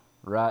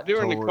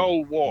During the toward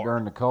Cold War.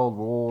 during the Cold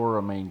War.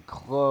 I mean,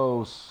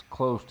 close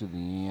to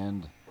the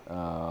end,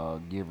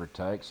 give or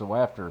take. So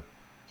after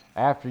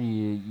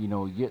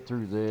you get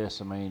through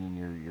this, I mean, and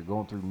you're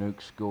going through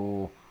nuke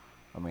school.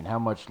 I mean, how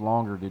much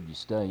longer did you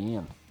stay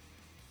in?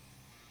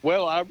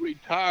 Well, I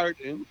retired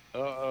in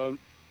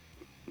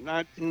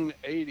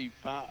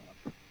 1985,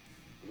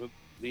 at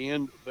the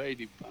end of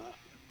 85.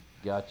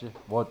 Gotcha.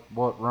 What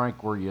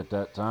rank were you at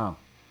that time?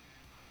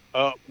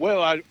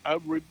 Well, I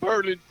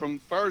reverted from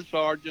first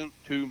sergeant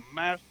to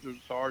master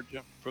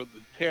sergeant for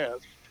the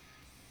test.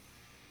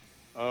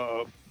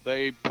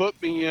 They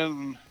put me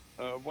in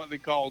what they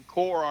call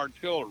Corps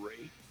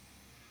Artillery,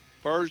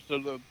 first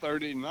of the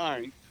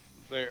 39th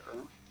there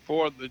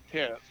for the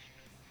test.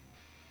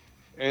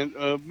 And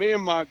me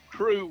and my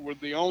crew were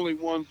the only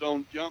ones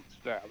on jump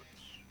status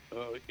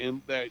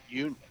in that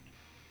unit.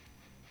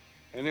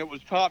 And it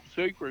was top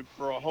secret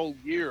for a whole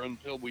year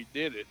until we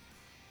did it.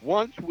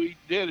 Once we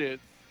did it,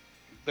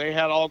 they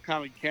had all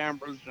kind of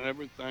cameras and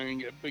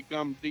everything. It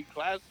become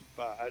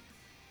declassified,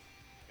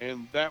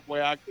 and that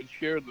way I could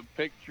share the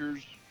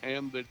pictures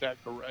and the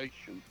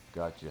decoration.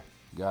 Gotcha.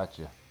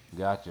 Gotcha.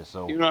 Gotcha.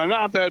 So And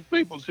I've had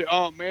people say,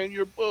 "Oh man,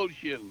 you're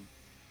bullshitting."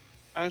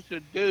 I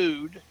said,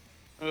 "Dude,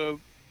 uh,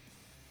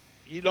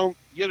 you don't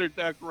get a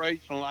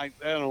decoration like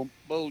that on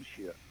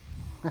bullshit."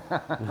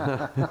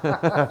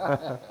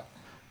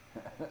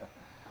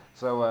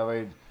 so I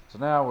mean, so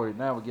now we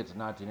get to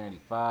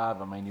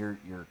 1985. I mean,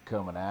 you're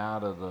coming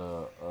out of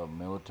the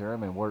military. I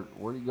mean, where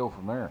do you go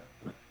from there?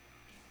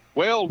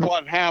 Well,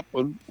 what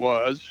happened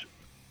was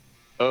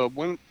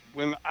when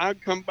I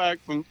come back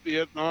from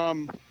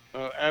Vietnam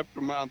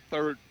after my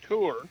third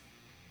tour,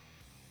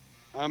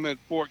 I'm at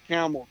Fort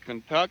Campbell,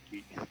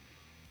 Kentucky,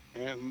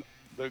 and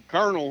the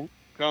colonel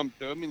come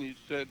to me and he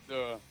said,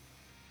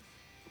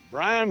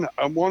 "Bryan,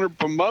 I want to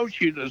promote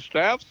you to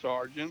staff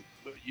sergeant,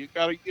 but you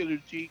got to get a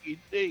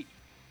GED."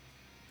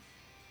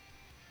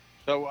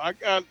 So I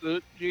got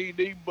the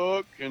GED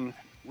book and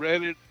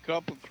read it a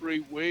couple 3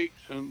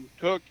 weeks and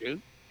took it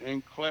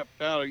and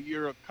clapped out a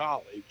year of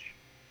college.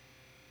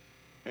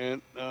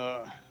 And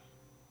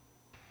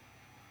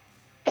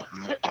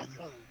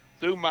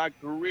through my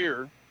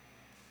career,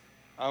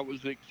 I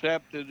was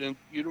accepted in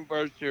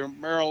University of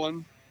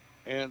Maryland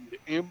and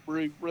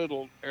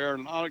Embry-Riddle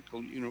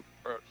Aeronautical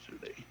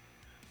University.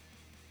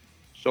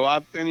 So I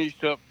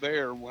finished up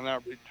there when I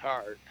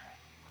retired.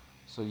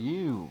 So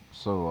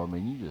I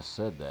mean, you just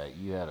said that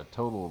you had a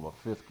total of a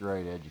fifth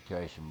grade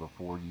education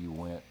before you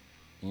went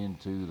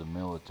into the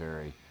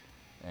military,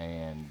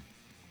 and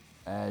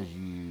as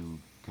you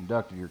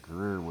conducted your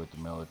career with the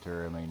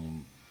military, I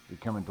mean, you're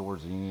coming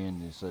towards the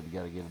end. You said you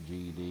got to get a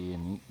GED,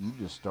 and you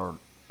just start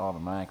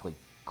automatically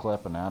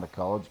clepping out of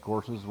college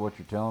courses. Is what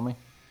you're telling me?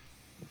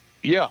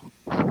 Yeah.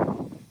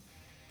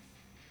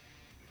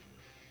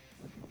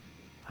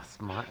 That's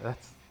my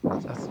that's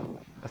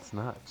that's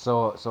nuts.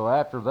 So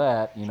after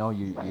that,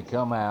 you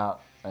come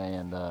out,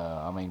 and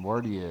I mean,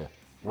 where do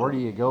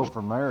you go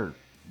from there,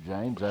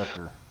 James?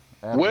 After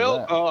Well,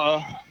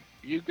 that,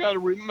 you got to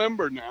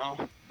remember now,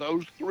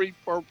 those three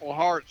Purple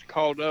Hearts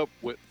caught up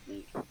with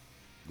me.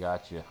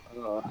 gotcha.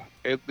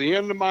 At the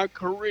end of my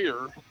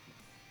career,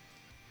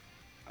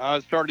 I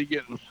started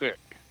getting sick,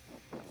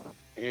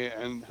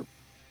 and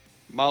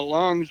my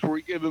lungs were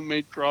giving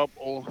me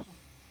trouble.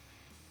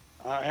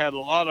 I had a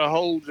lot of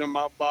holes in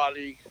my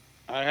body.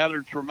 I had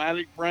a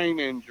traumatic brain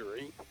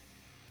injury,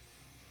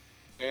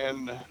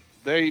 and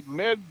they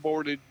med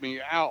boarded me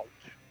out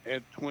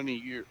at 20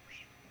 years.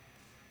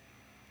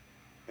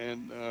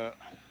 And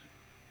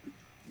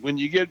when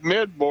you get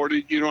med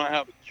boarded, you don't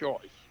have a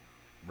choice.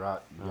 Right,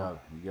 you Oh, got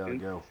you got to In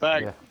go.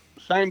 fact, yeah.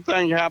 same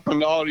thing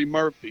happened to Audie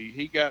Murphy.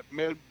 He got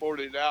med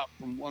boarded out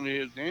from one of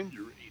his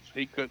injuries.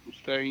 He couldn't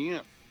stay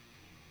in,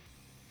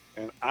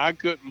 and I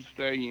couldn't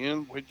stay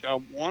in, which I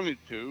wanted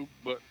to.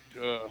 But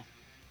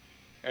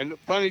and the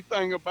funny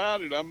thing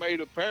about it, I made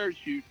a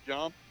parachute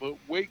jump a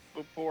week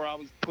before I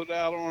was put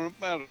out on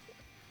a medical.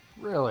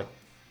 Really?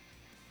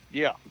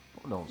 Yeah.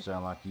 Well, don't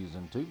sound like he's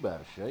in too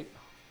bad a shape.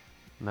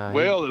 No, he.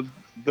 Well,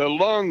 the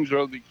lungs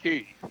are the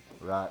key.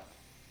 Right.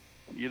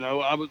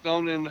 I was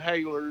on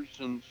inhalers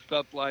and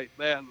stuff like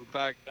that. In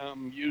fact,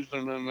 I'm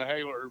using an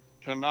inhaler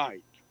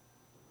tonight.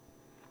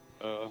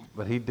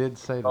 But he did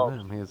say to Because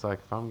them, he was like,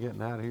 "If I'm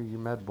getting out of here, you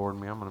med board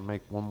me. I'm gonna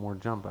make one more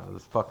jump out of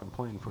this fucking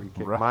plane before you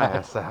kick my Right.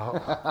 ass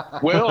out."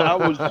 well,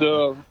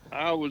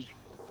 I was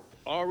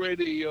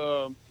already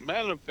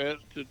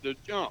manifested to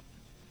jump,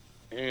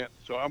 and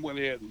so I went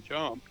ahead and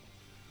jumped.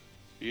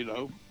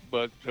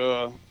 But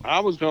I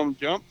was on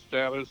jump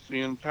status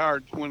the entire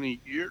 20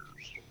 years.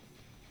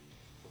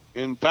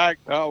 In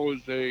fact, I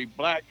was a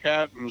black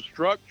hat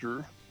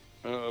instructor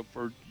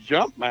for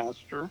Jump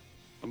Master,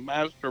 a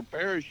master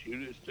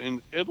parachutist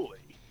in Italy.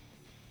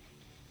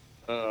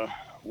 Uh,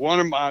 One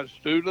of my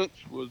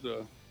students was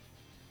a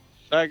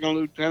Second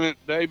Lieutenant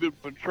David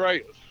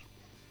Petraeus.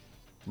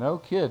 No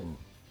kidding.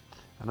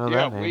 I know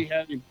Yeah, that name. we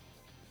had him.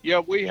 Yeah,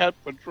 we had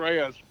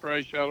Petraeus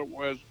fresh out of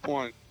West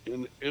Point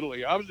in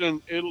Italy. I was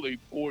in Italy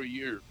 4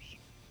 years.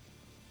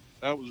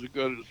 That was a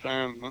good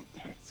assignment.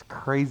 It's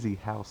crazy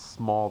how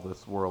small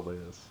this world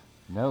is.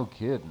 No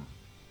kidding.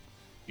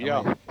 I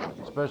Yeah. mean,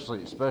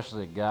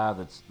 especially a guy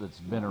that's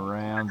been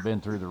around,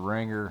 been through the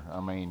ringer. I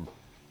mean,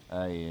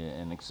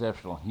 an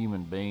exceptional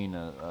human being.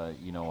 A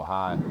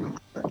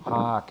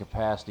high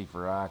capacity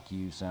for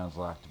IQ sounds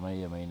like to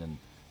me. I mean,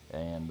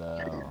 and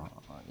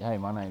hey,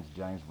 my name's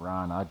James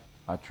Bryan.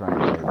 I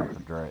trained David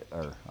Petraeus,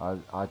 or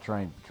I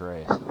trained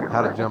Petraeus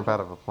How to jump out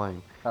of a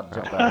plane. how to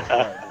jump out of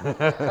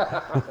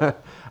a plane.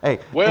 Hey,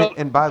 Well,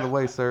 and by the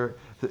way, sir,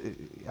 hey,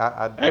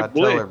 I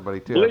tell everybody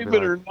too. I'd be believe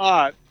it like, or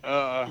not,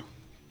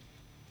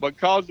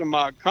 because of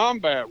my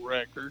combat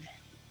record,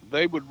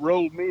 they would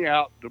roll me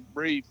out to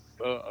brief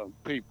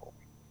people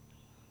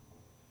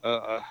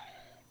uh,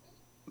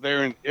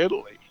 there in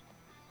Italy.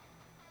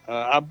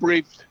 I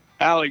briefed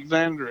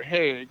Alexander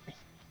Haig.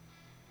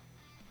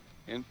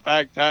 In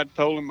fact, I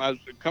told him, I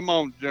said, "Come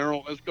on,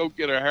 General, let's go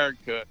get a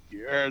haircut.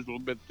 Your hair's a little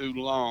bit too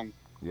long."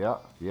 Yeah,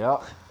 yeah.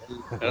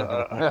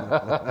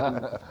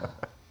 Uh,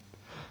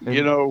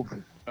 you and know,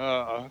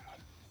 uh,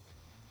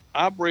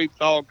 I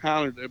briefed all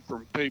kind of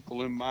different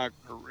people in my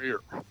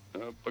career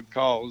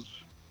because,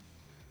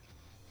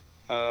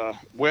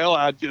 well,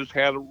 I just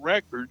had a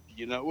record,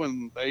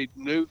 and they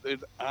knew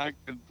that I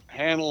could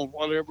handle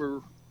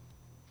whatever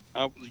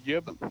I was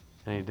given.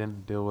 and he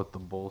didn't deal with the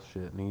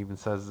bullshit. And he even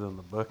says it in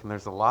the book. And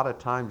there's a lot of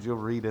times you'll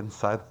read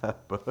inside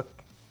that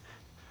book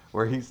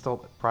where he's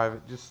told the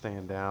private, just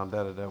stand down,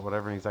 da da da,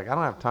 whatever. And he's like, I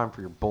don't have time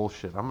for your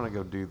bullshit. I'm gonna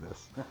go do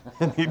this.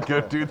 And he'd go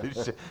do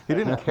this shit. He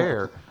didn't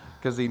care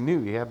because he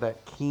knew he had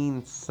that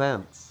keen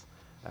sense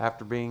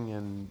after being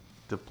in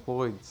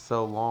deployed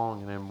so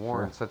long and in war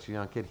Sure. and such a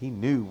young kid. He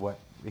knew what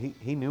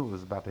he knew it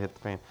was about to hit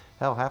the fan.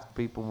 Hell, half the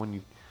people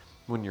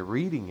when you're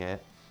reading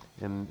it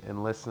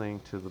and listening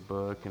to the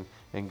book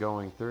and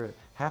going through it,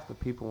 half the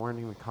people weren't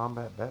even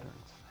combat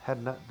veterans.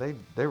 Had not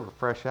they were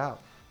fresh out,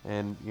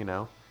 and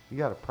you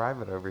got a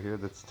private over here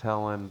that's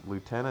telling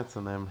lieutenants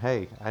and them,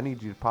 hey, I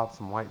need you to pop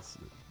some white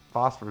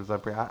phosphorus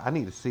up here. I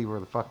need to see where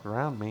the fuck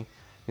around me.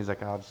 He's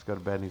like, I'll just go to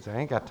bed. And he's like, I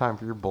ain't got time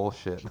for your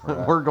bullshit.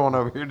 Right. We're going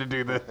over here to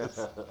do this.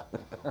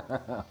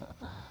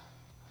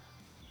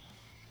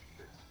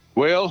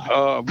 Well,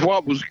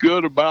 what was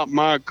good about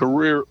my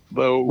career,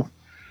 though,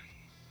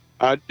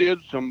 I did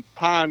some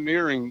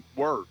pioneering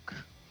work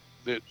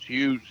that's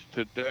used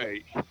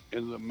today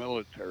in the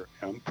military.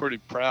 I'm pretty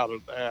proud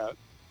of that.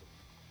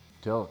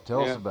 Tell us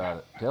And about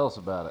it. Tell us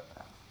about it.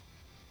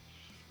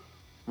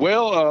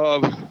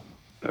 well,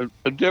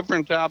 a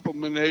different type of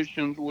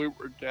munitions. We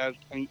were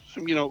testing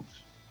some,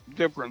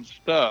 different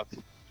stuff.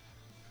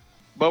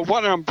 But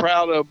what I'm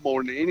proud of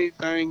more than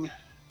anything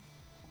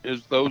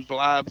is those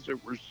lives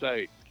that were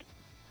saved.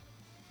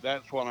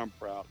 That's what I'm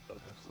proud of.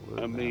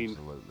 I Absolutely. mean,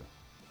 Absolutely.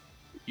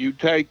 you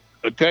take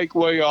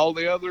away all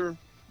the other.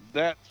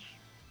 That's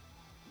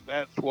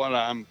that's what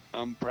I'm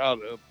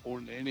proud of more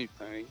than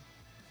anything.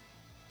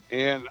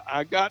 And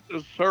I got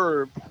to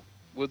serve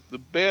with the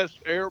best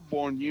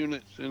airborne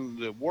units in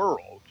the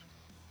world.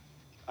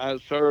 I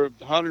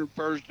served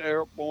 101st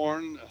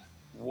Airborne,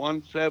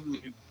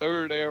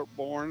 173rd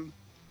Airborne,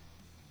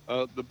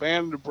 the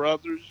Band of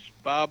Brothers,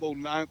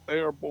 509th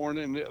Airborne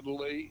in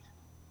Italy,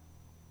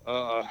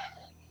 uh,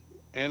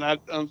 and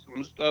I've done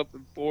some stuff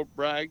at Fort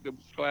Bragg that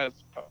was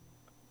classified.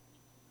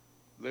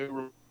 They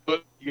were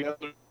put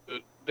together the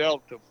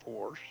Delta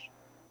Force,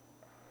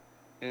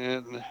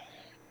 and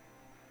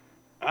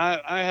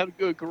I had a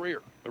good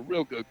career, a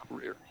real good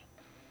career.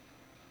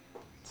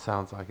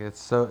 Sounds like it.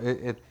 So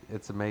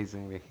it's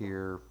amazing to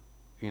hear,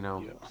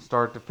 Yeah.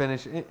 start to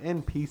finish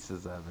in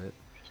pieces of it.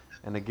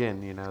 And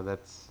again,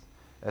 that's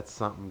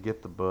something.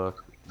 Get the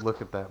book,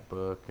 look at that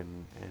book,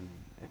 and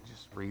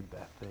just read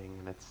that thing.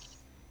 And it's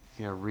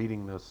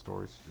reading those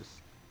stories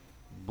just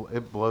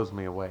it blows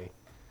me away.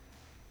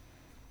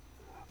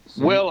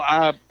 So you, Well,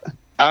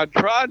 I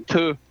tried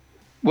to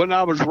when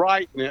I was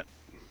writing it,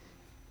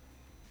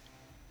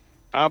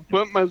 I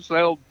put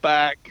myself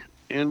back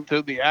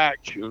into the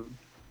action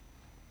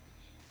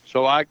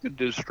so I could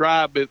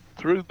describe it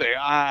through the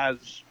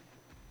eyes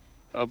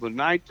of a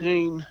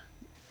 19,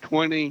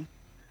 20,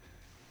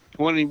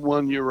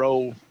 21-year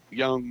old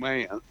young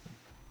man.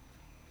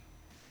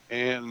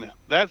 And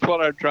that's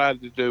what I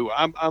tried to do.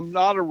 I'm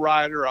not a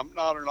writer, I'm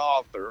not an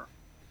author,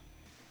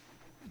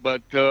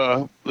 but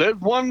there's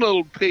one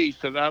little piece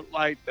that I'd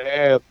like to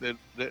have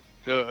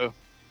that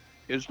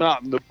is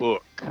not in the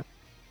book.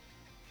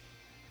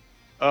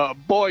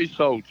 Boy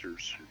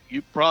soldiers.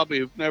 You probably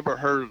have never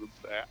heard of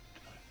that.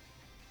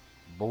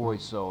 boy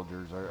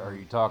soldiers, are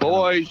you talking?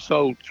 Boy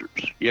soldiers.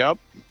 Yep.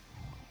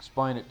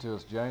 Explain it to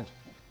us, James.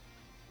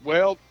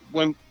 Well,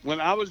 when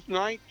I was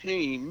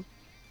 19,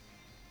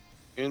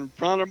 in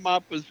front of my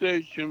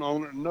position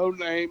on a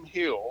no-name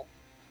hill,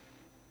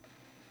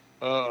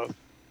 uh,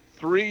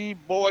 three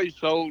boy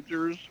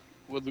soldiers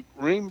with a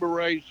Green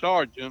Beret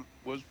sergeant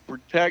was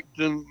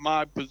protecting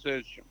my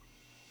position.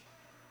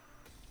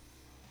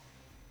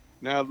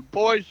 Now, the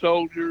boy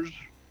soldiers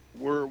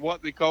were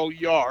what they call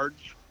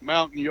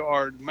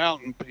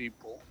mountain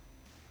people,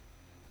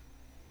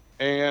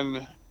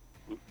 and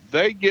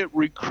they get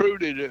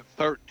recruited at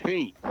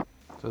 13.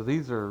 So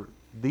these are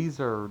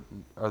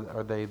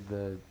they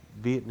the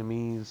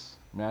Vietnamese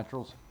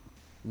Naturals.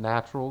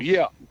 naturals?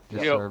 Yeah,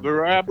 Just Yep. yeah, served.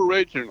 they're Okay.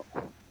 Aboriginal.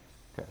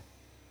 Okay.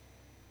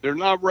 They're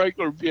not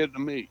regular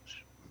Vietnamese.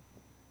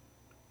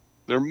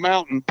 They're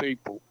mountain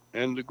people,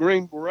 and the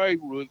Green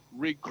Beret would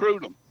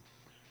recruit them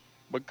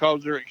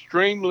because they're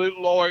extremely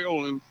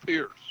loyal and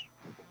fierce.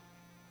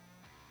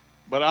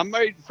 But I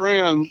made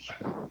friends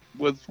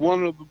with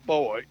one of the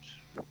boys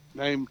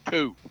named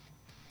Two,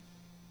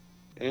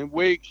 and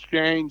we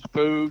exchanged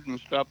food and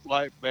stuff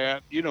like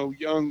that.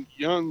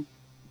 Young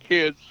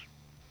kids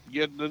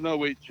getting to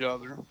know each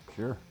other.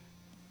 Sure.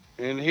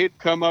 And he'd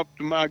come up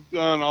to my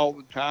gun all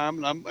the time,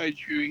 and I made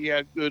sure he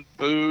had good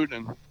food.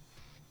 And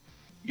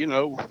you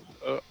know,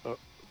 uh, uh,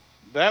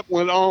 that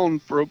went on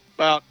for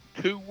about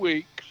 2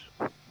 weeks,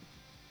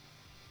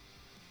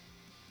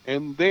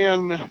 and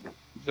then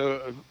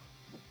the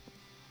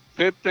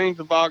 15th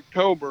of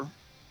October,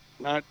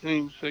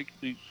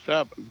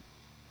 1967,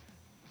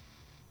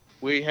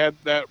 we had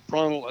that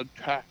frontal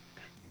attack.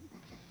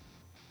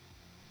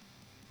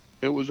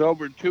 It was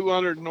over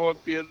 200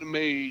 North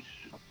Vietnamese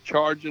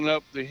charging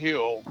up the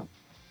hill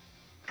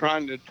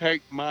trying to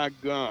take my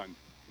gun.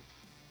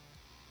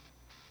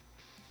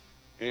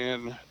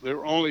 And there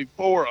were only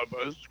four of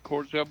us. Of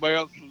course, everybody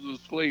else was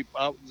asleep.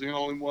 I was the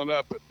only one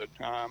up at the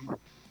time.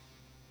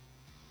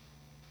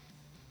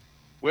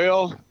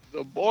 Well,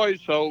 the boy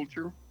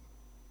soldier,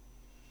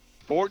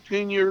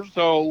 14 years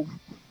old,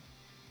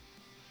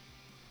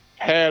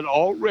 had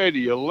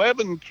already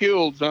 11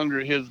 kills under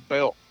his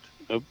belt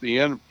of the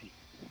enemy.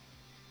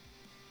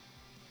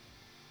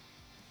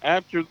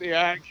 After the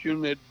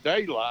action at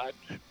daylight,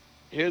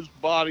 his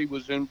body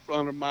was in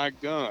front of my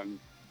gun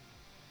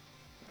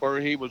where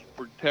he was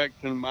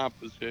protecting my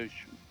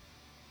position.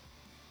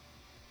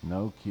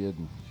 No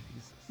kidding.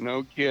 Jesus.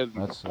 No kidding.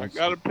 That's I that's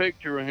got a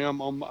picture of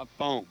him on my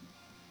phone,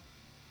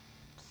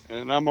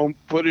 and I'm going to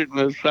put it in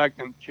the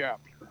second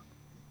chapter.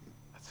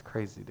 That's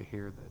crazy to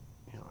hear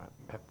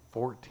that, at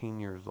 14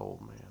 years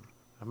old, man.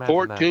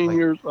 Imagine that. 14 Like,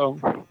 years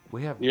old.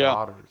 we have Yeah.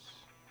 daughters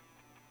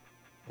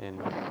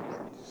and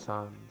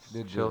sons,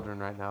 did children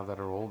right now that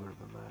are older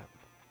than that.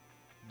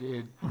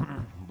 did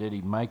did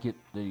he make it?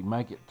 Did he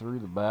make it through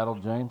the battle,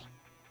 James?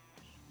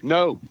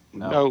 No,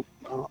 No.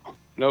 no,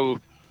 no.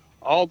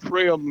 All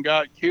three of them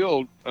got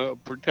killed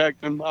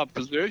protecting my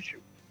position.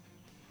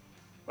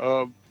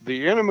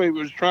 The enemy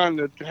was trying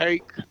to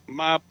take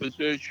my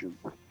position.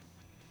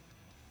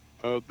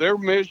 Their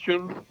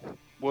mission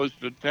was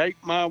to take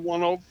my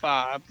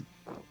 105,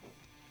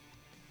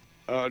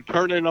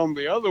 turn it on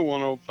the other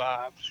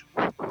 105s,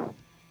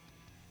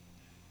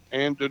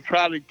 and to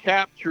try to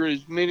capture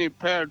as many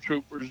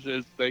paratroopers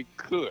as they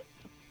could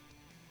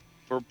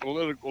for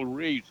political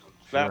reasons.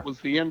 That Sure. was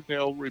the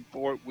intel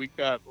report we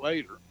got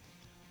later.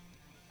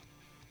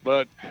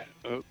 But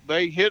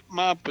they hit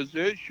my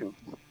position,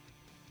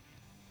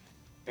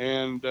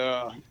 and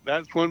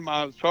that's when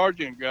my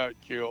sergeant got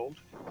killed.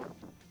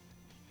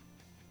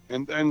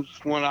 And then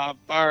when I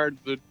fired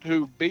the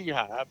two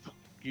beehive,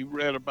 you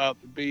read about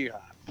the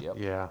beehive. Yep.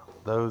 Yeah,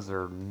 those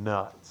are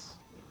nuts.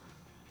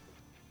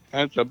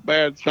 That's a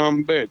bad son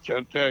of a bitch,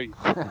 I tell you.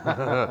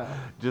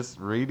 Just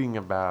reading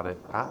about it,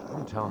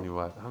 I'm telling you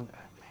what, man,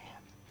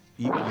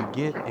 you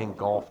get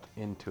engulfed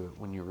into it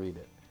when you read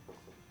it.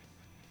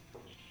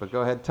 But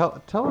go ahead,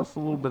 tell us a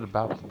little bit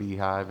about the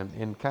beehive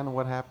and kind of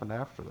what happened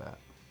after that.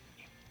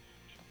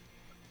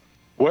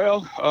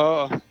 Well,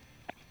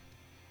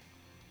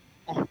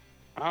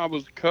 I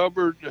was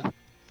covered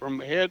from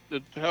head to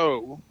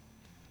toe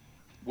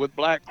with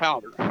black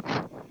powder.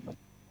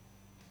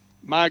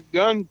 My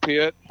gun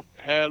pit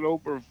had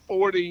over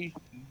 40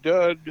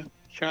 dud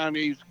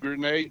Chinese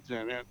grenades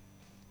in it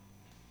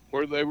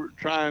where they were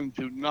trying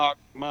to knock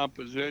my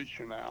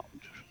position out.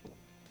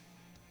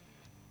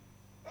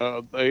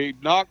 They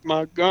knocked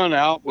my gun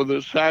out with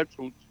a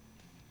satchel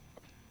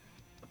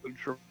shot the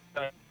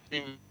traumatic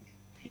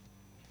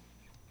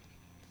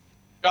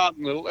shot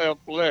in the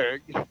left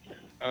leg.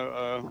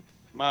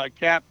 My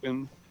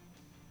captain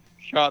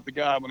shot the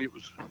guy when he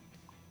was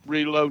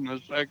reloading the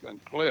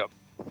second clip.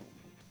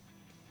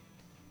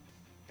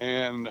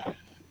 And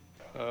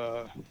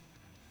uh,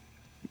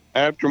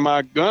 after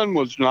my gun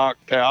was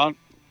knocked out,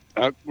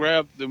 I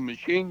grabbed the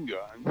machine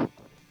gun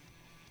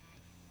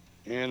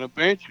and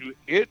eventually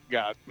it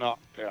got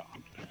knocked out.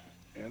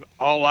 And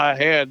all I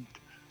had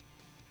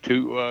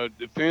to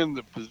defend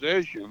the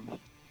position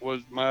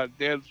was my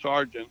dead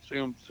sergeant's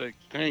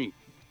M16.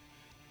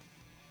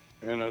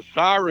 And a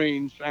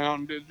siren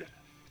sounded,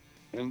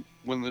 and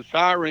when the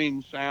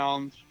siren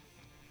sounds,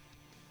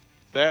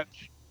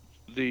 that's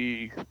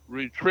the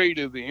retreat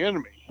of the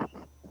enemy.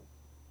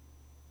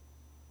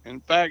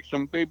 In fact,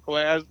 some people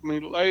asked me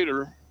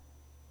later,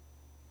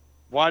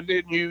 why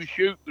didn't you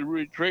shoot the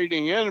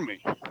retreating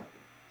enemy?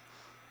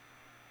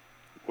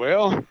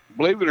 Well,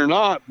 believe it or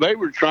not, they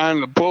were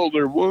trying to pull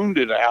their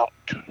wounded out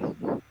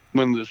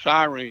when the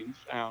siren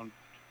sounded.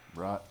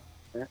 Right.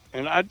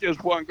 And I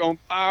just wasn't going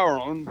to fire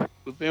on them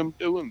with them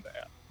doing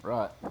that.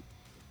 Right.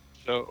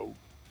 So,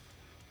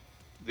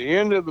 the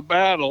end of the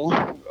battle,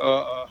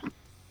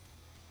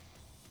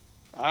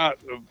 I,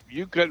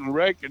 you couldn't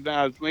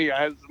recognize me.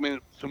 I had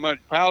so much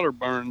powder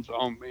burns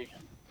on me,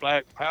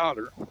 black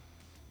powder,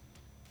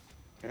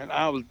 and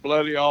I was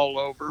bloody all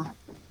over.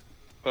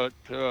 But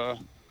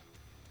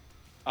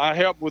I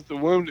help with the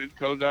wounded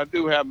because I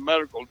do have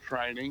medical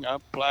training. I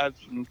applied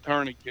some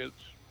tourniquets,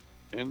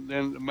 and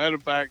then the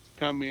medevacs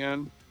come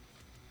in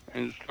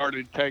and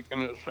started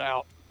taking us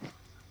out.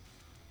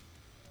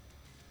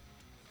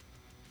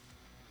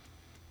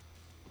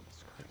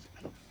 It's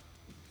crazy.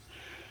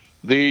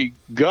 The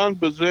gun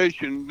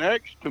position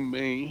next to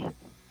me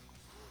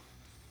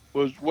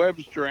was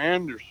Webster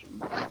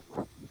Anderson,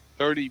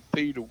 30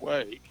 feet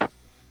away.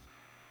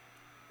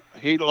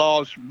 He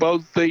lost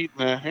both feet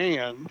and a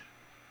hand,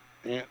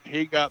 and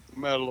he got the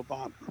Medal of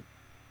Honor.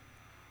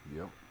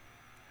 Yep.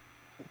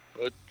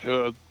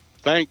 But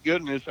thank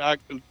goodness I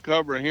could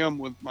cover him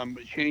with my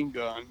machine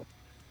gun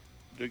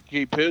to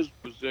keep his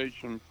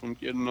position from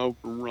getting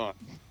overrun.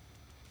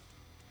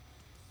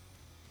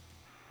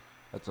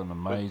 That's an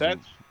But amazing,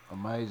 that's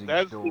amazing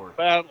that's the story.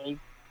 battle.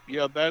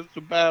 Yeah, that's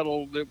the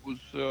battle that was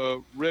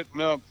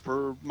written up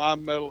for my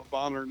Medal of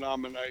Honor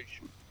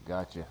nomination.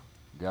 Gotcha.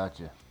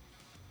 Gotcha.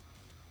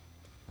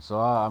 So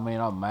I mean,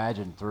 I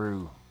imagine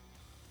through,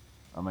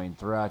 I mean,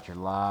 throughout your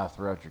life,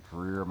 throughout your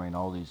career, I mean,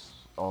 all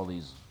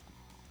these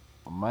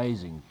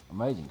amazing,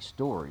 amazing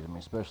stories. I mean,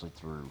 especially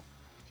through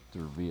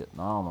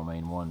Vietnam. I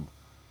mean,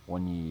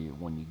 when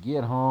you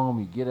get home,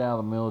 you get out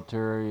of the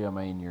military. I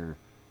mean,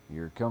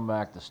 you're coming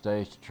back to the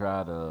states to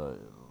try to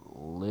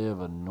live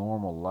a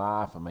normal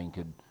life. I mean,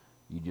 could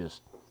you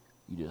just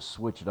you just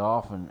switch it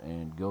off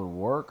and go to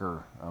work,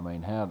 or I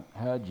mean,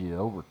 how'd you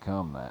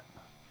overcome that?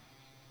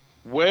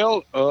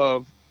 Well,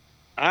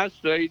 I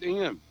stayed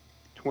in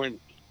 20.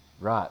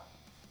 Right.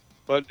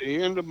 But at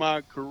the end of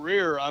my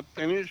career, I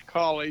finished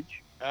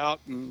college out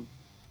in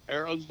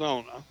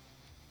Arizona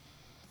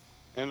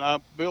and I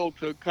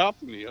built a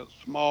company, a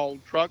small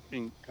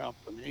trucking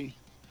company.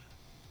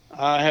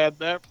 I had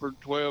that for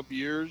 12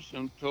 years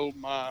until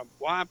my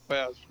wife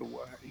passed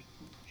away.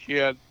 She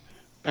had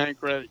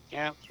pancreatic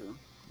cancer.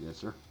 Yes,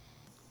 sir.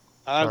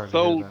 I Sorry to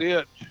hear sold that.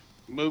 it,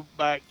 moved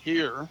back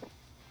here,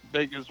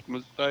 biggest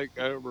mistake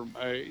I ever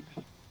made,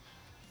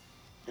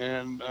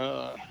 and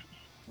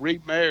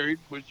remarried,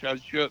 which I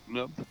shouldn't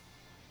have,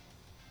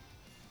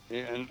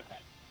 and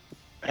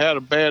had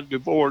a bad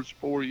divorce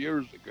 4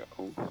 years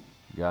ago.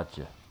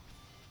 Gotcha.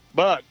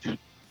 But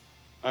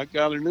I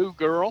got a new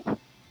girl,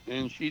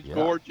 and she's Yep.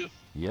 gorgeous.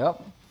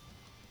 Yep.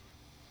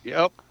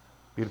 Yep.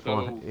 Beautiful,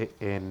 So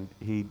and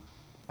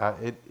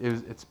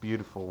it's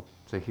beautiful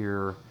to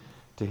hear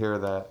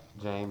that,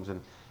 James,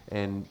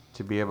 and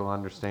to be able to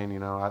understand. You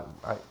know,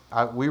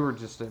 we were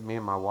just me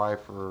and my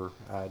wife were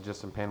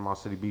just in Panama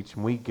City Beach,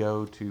 and we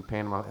go to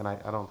Panama, and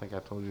I don't think I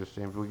told you this,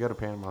 James. We go to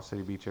Panama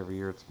City Beach every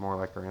year. It's more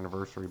like our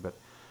anniversary, but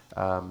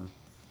um,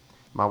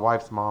 my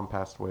wife's mom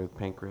passed away with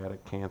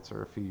pancreatic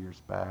cancer a few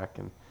years back,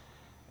 and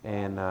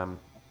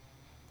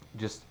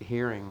just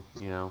hearing,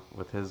 you know,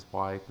 with his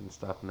wife and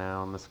stuff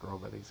now, and this girl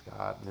that he's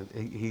got, and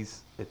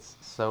it's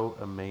so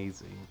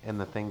amazing, and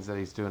the things that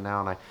he's doing now,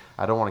 and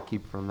I don't want to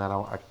keep from that.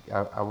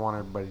 I want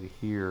everybody to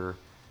hear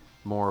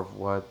more of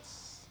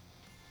what's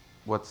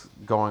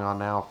going on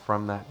now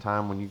from that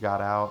time when you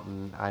got out,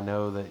 and I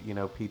know that, you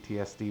know,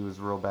 PTSD was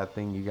a real bad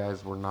thing. You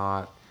guys were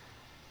not.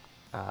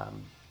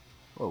 Um,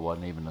 Well, it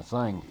wasn't even a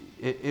thing.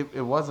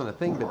 it wasn't a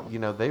thing, but you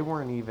know they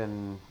weren't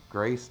even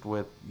graced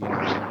with, you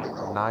know,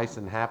 nice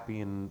and happy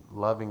and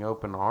loving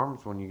open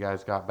arms when you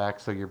guys got back.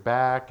 So you're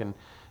back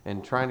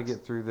and trying to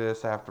get through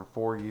this after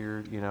 4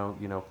 years. You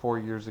know, 4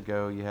 years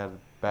ago you had a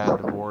bad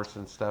divorce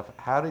and stuff.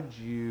 How did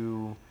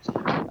you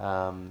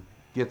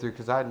get through?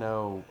 Because I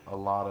know a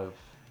lot of,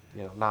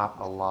 you know, not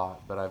a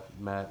lot, but I've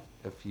met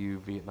a few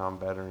Vietnam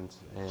veterans,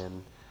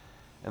 and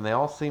they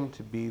all seem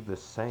to be the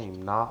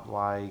same. Not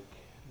like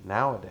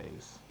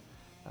nowadays,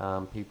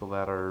 people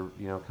that are,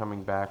 you know,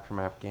 coming back from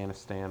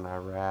Afghanistan,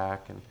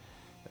 Iraq, and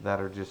that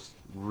are just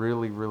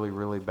really, really,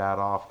 really bad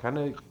off. Kind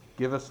of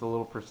give us a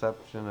little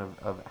perception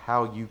of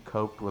how you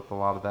coped with a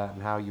lot of that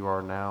and how you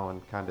are now,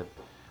 and kind of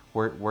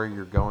where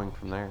you're going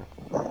from there.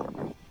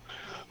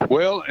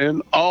 well,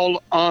 in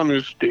all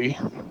honesty,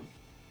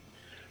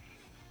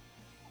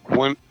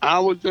 when I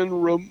was in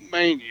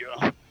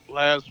Romania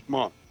last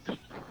month,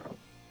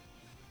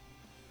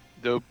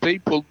 the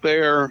people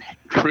there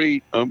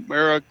treat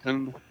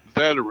American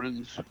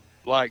veterans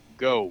like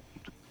gold.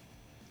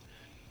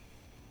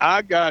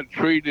 I got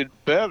treated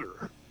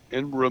better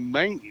in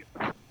Romania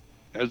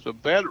as a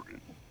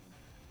veteran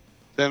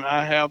than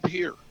I have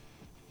here.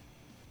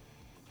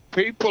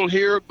 People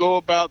here go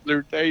about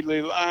their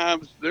daily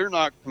lives. They're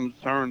not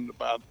concerned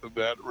about the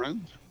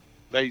veterans.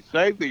 They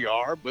say they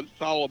are, but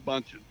it's all a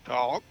bunch of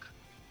talk.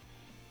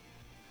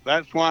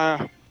 That's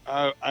why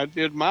I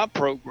did my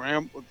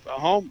program with the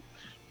homeless.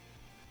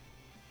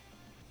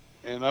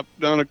 And I've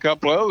done a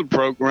couple other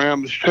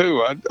programs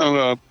too. I've done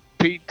a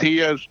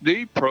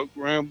PTSD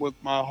program with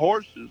my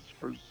horses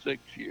for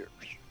 6 years,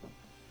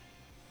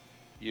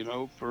 you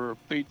know, for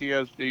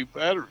PTSD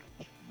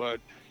veterans.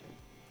 But,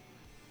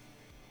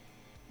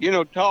 you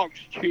know, talk's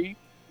cheap.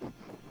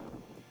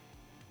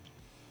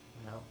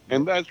 Yep,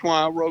 And yep. that's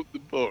why I wrote the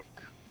book.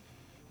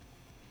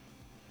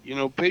 You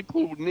know,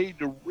 people need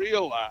to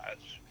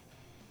realize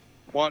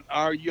what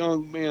our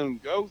young men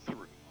go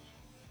through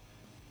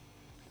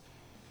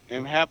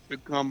and have to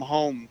come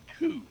home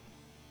to.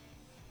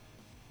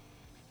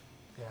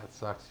 Yeah, it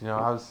sucks. You know,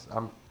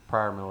 I'm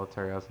prior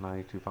military. I was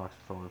 92 Fox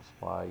Patrol and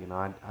Supply. You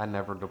know, I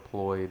never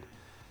deployed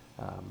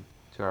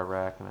to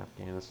Iraq and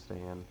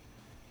Afghanistan.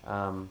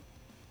 Um,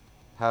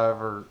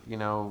 However, you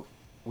know,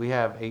 we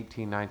have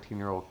 18,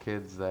 19-year-old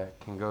kids that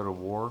can go to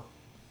war,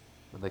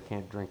 but they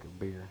can't drink a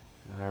beer.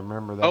 And I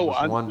remember that Oh,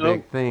 was I one know.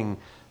 big thing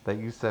that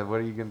you said, what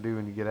are you going to do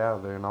when you get out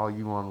of there? And all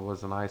you wanted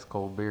was an ice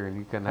cold beer, and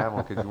you couldn't have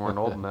one because you weren't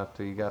old enough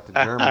till you got to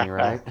Germany,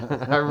 right?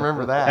 I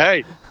remember that.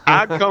 Hey,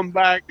 I come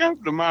back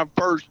after my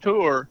first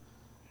tour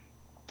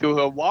to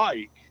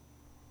Hawaii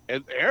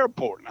at the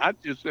airport, and I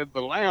just said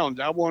the lounge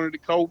I wanted a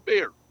cold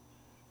beer,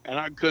 and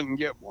I couldn't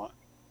get one.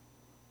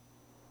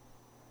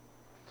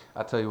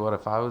 I tell you what,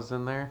 if I was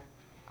in there,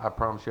 I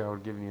promise you I would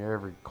have given you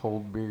every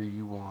cold beer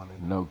you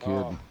wanted. No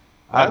Uh, kidding.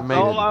 I'd that's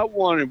made all it. I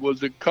wanted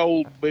was a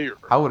cold beer,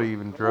 I would have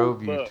even cold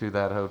drove you bud. to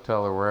that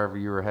hotel or wherever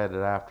you were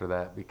headed after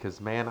that, because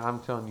man, I'm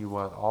telling you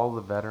what, all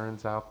the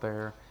veterans out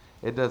there,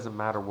 it doesn't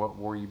matter what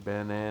war you've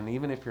been in,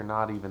 even if you're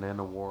not even in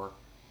a war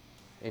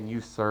and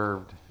you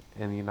served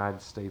in the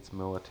United States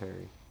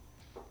military.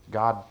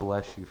 God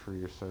bless you for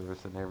your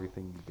service and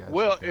everything you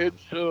guys Well, have done.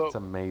 It's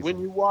when amazing.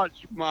 you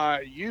watch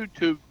my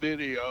YouTube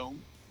video,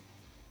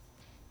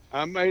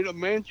 I made a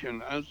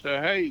mention. I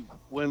said, "Hey,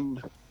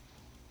 when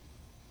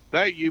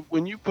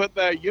you put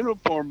that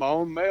uniform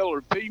on, male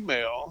or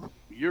female,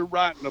 you're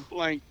writing a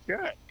blank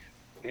check,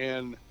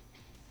 and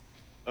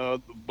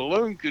the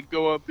balloon could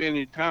go up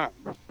any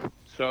time.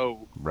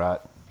 So Right.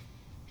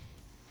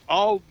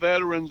 all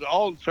veterans,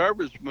 all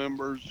service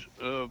members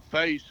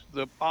face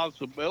the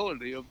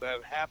possibility of that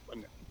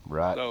happening.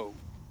 Right. So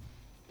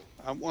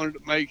I wanted to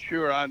make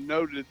sure I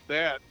noted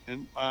that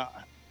in my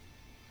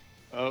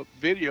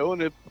video.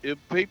 And if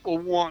people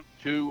want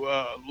to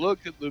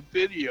look at the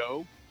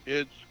video,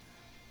 it's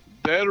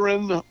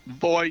Veteran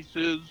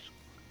Voices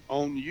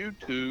on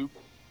YouTube,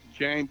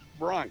 James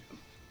Bryan.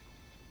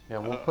 Yeah,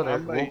 I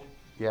made,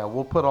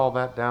 we'll put all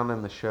that down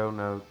in the show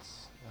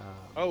notes,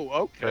 oh,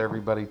 for okay.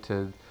 everybody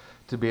to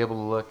be able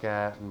to look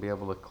at and be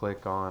able to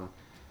click on.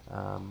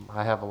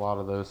 I have a lot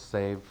of those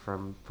saved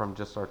from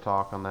just our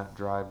talk on that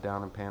drive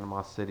down in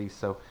Panama City.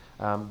 So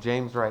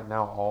James right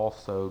now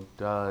also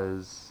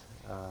does.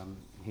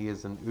 He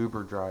is an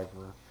Uber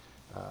driver,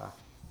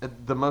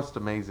 the most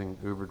amazing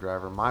Uber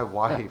driver. My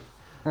wife,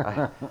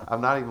 I,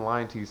 I'm not even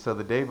lying to you. So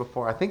the day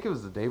before, I think it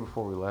was the day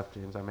before we left,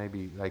 James. I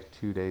maybe like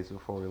 2 days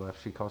before we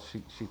left. She called.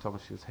 She told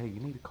me, she goes, "Hey, you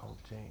need to call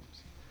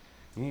James.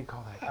 You need to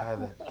call that guy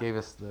that gave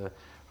us the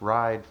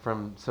ride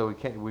from." So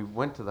we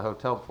went to the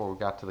hotel before we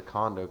got to the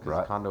condo because the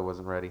Right. condo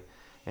wasn't ready,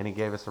 and he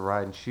gave us a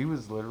ride. And she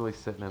was literally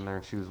sitting in there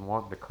and she was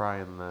wanting to cry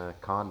in the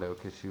condo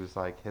because she was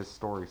like, his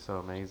story's so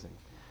amazing,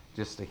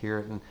 just to hear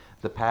it and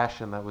the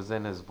passion that was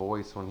in his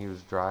voice when he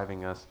was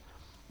driving us.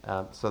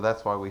 So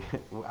that's why we.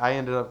 I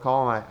ended up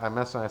calling. I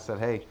messaged him. I said,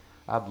 "Hey,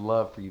 I'd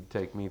love for you to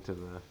take me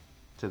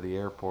to the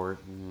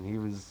airport," and he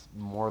was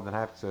more than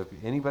happy. So if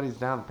anybody's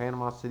down in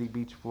Panama City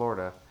Beach,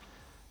 Florida,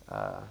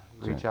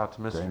 reach out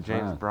to Mr. James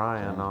James Bryan.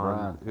 Bryan James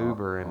on Bryan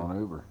Uber, and on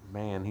Uber.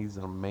 man, he's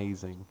an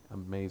amazing,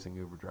 amazing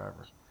Uber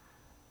driver.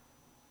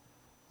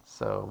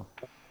 So,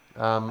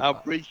 um, I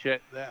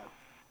appreciate that.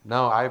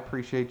 no, I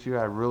appreciate you.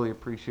 I really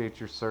appreciate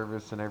your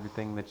service and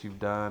everything that you've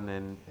done,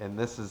 and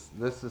this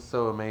is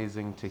so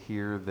amazing to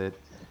hear that.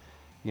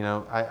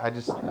 I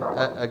just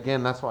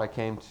again, that's why I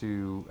came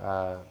to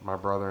my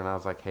brother and I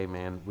was like, hey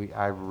man,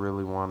 I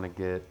really want to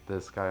get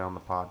this guy on the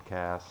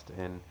podcast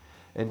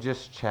and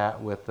just chat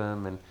with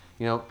him. And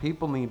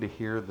people need to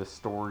hear the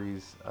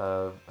stories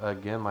of,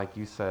 again, like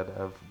you said,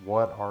 of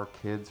what our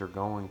kids are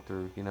going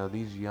through.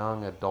 These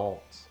young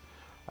adults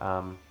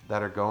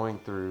that are going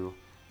through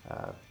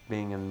uh,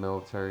 being in the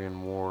military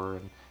and war.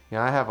 And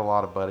I have a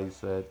lot of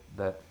buddies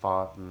that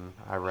fought in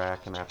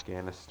Iraq and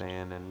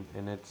Afghanistan,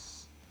 and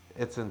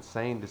it's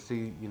insane to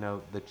see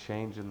the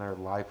change in their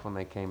life when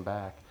they came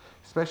back,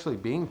 especially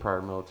being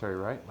prior military,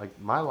 right? Like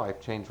my life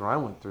changed when I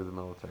went through the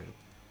military.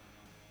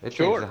 It changed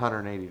Sure.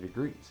 180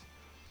 degrees.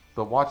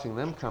 But watching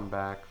them come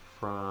back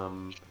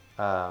from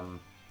um,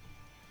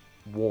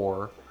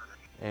 war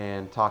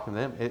and talking to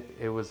them,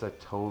 it was a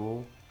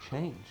total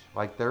change.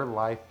 Like their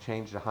life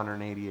changed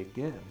 180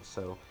 again.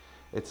 So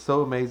it's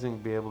so amazing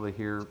to be able to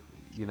hear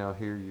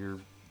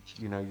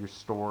your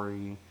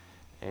story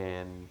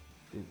and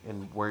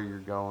where you're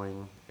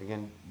going.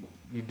 Again,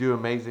 you do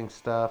amazing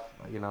stuff.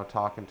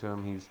 Talking to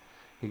him,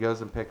 he goes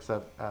and picks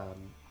up.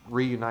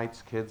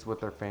 Reunites kids with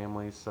their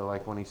families. So,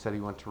 like when he said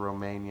he went to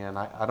Romania, and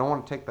I don't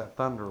want to take that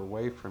thunder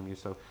away from you.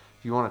 So,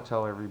 if you want to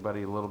tell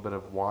everybody a little bit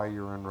of why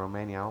you're in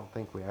Romania, I don't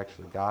think we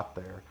actually got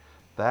there.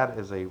 That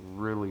is a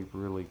really,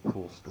 really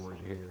cool story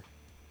to hear.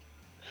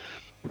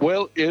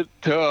 Well,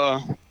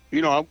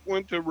 I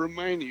went to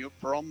Romania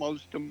for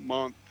almost a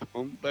month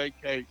on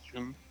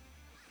vacation.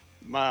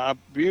 My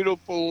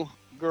beautiful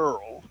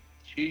girl,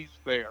 she's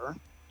there.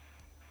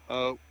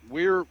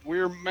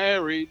 We're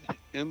married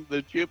in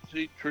the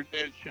gypsy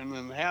tradition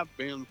and have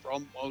been for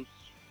almost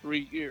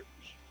 3 years.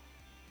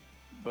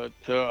 But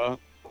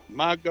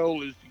my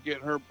goal is to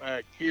get her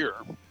back here,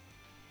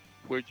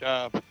 which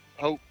I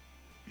hope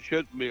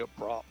shouldn't be a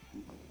problem.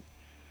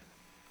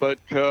 But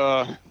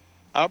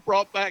I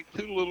brought back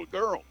two little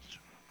girls,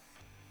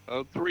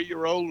 a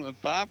 3-year-old and a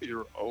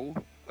 5-year-old.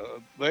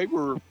 They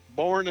were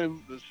born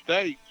in the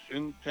States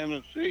in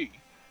Tennessee.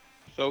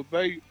 So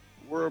they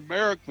were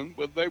American,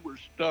 but they were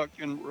stuck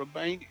in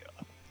Romania.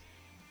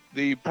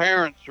 The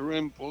parents are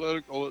in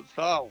political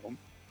asylum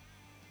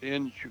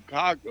in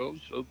Chicago,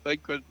 so they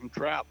couldn't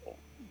travel.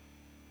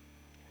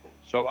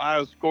 So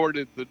I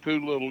escorted the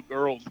two little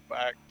girls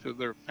back to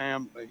their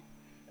family.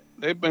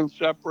 They've been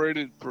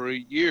separated for a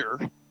year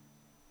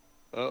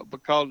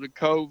because of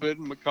COVID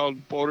and because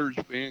borders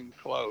being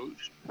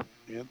closed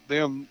and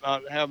them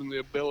not having the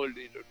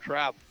ability to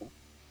travel.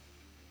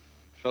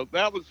 So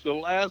that was the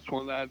last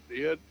one I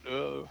did.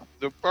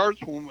 The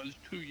first one was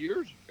 2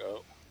 years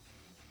ago,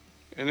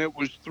 and it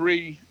was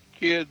three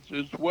kids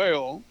as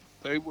well.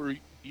 They were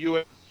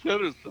U.S.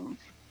 citizens,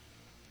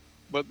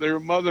 but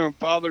their mother and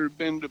father had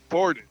been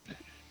deported,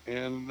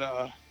 and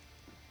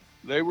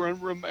they were in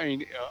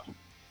Romania.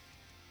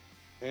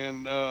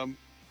 And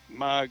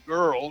my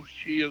girl,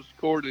 she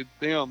escorted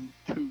them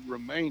to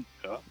Romania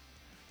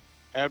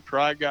after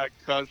I got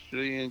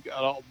custody and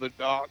got all the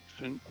docs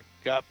and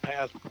got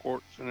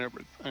passports and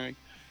everything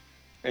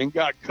and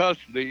got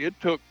custody. It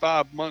took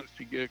 5 months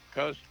to get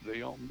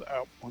custody on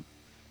that one.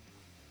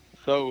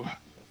 So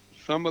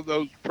some of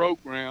those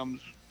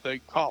programs they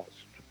cost,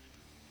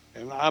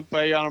 and I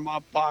pay out of my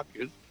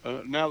pocket.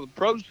 Now the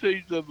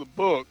proceeds of the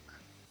book,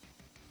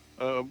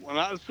 when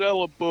I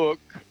sell a book,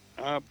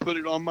 I put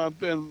it on my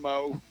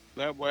Venmo.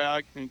 That way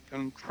I can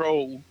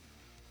control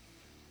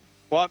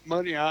what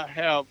money I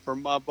have for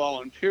my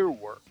volunteer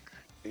work.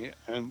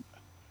 And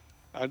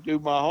I do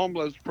my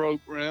homeless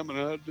program and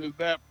I do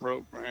that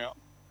program.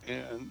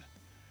 And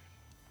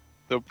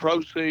the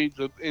proceeds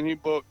of any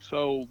book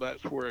sold,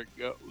 that's where it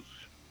goes.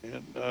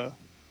 And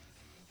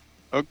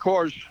of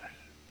course,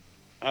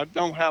 I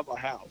don't have a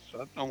house.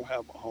 I don't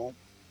have a home.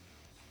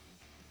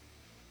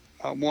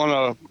 I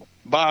want to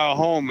buy a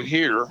home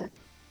here,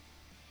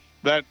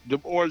 that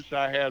divorce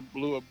I had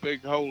blew a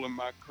big hole in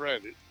my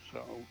credit.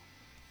 So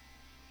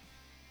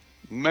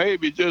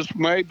maybe, just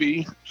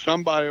maybe,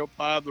 somebody will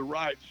buy the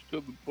rights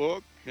to the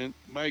book and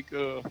make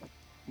a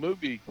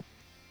movie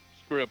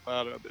script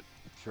out of it,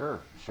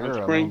 Sure, a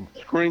sure. I mean,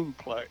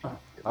 screenplay.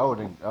 You know.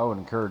 I would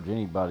encourage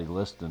anybody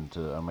listening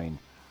to. I mean,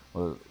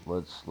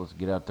 let's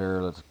get out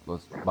there. Let's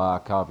buy a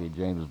copy of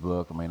James's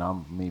book. I mean,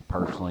 I'm me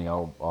personally.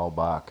 I'll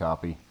buy a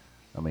copy.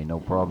 I mean, no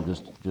problem.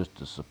 Just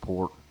to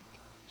support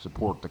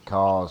the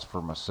cause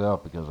for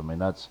myself, because I mean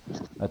that's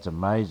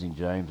amazing,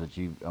 James. That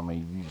you I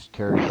mean you just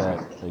carried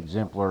that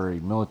exemplary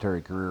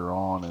military career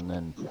on, and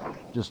then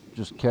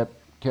just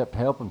kept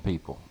helping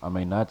people. I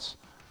mean, that's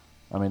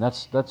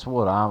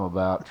what I'm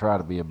about. Try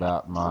to be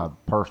about in my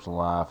personal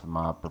life and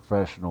my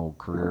professional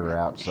career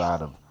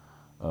outside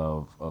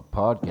of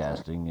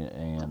podcasting,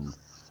 and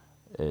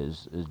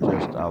is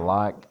just I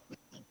like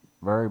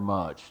very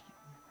much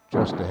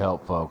just to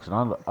help folks, and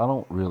I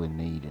don't really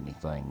need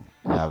anything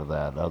out of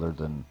that other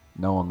than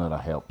knowing that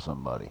I helped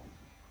somebody.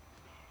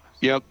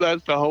 Yeah,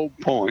 that's the whole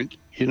point.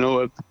 You know,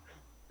 if,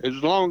 as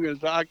long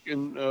as I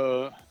can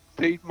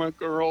feed my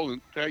girl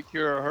and take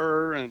care of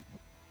her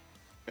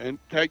and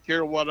take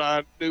care of what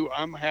I do,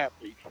 I'm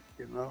happy.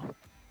 You know.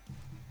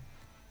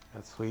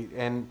 That's sweet.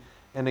 And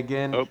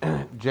again,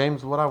 Uh,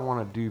 James, what I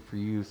want to do for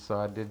you, so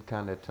I did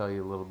kind of tell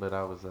you a little bit.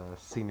 I was a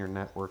senior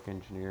network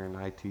engineer and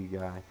IT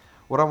guy.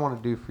 What I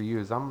want to do for you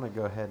is I'm going to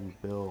go ahead and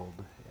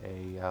build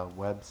a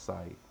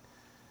website.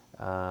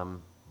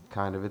 Um,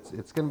 kind of,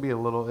 it's going to be a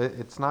little.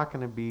 It's not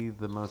going to be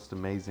the most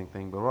amazing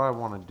thing, but what I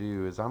want to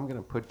do is I'm going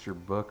to put your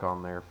book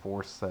on there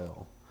for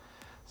sale.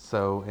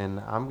 So, and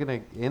I'm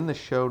gonna in the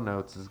show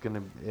notes is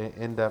gonna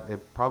end up.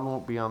 It probably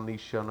won't be on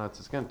these show notes.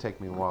 It's gonna take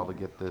me a while to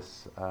get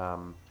this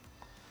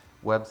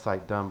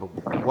website done.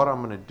 But what I'm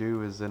going to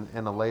do is in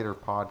a later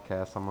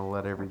podcast, I'm going to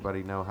let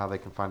everybody know how they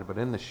can find it. But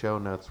in the show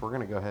notes, we're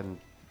going to go ahead and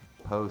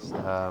post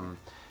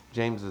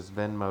James's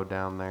Venmo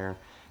down there.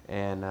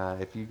 And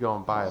if you go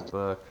and buy a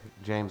book,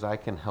 James, I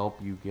can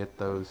help you get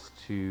those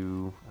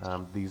to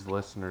these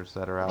listeners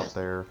that are out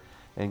there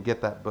and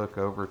get that book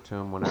over to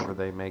them whenever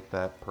they make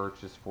that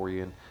purchase for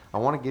you. And I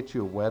want to get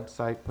you a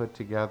website put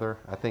together.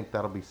 I think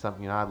that'll be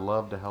something, I'd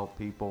love to help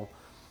people,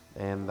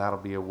 and that'll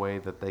be a way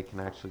that they can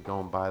actually go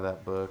and buy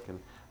that book. And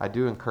I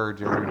do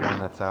encourage everyone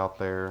that's out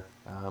there.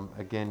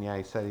 Again, yeah,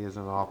 he said he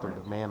isn't an author,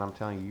 but man, I'm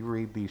telling you, you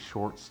read these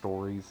short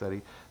stories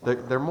that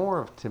they're more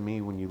of, to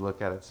me, when you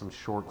look at it, some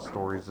short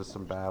stories of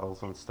some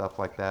battles and stuff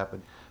like that.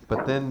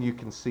 But then you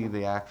can see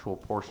the actual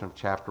portion of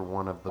chapter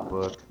one of the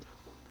book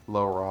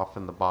lower off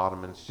in the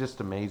bottom, and it's just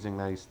amazing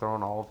that he's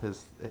thrown all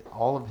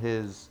of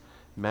his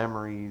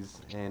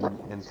memories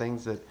and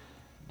things that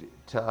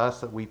to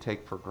us that we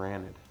take for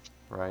granted,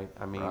 right?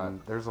 I Right.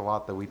 mean, there's a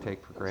lot that we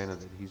take for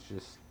granted that he's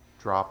just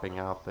dropping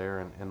out there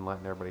and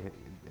letting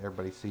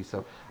everybody see.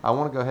 So I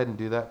want to go ahead and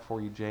do that for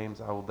you, James.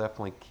 I will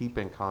definitely keep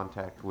in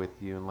contact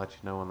with you and let you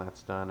know when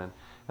that's done, and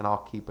I'll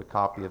keep a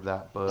copy of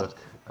that book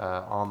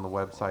on the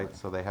website,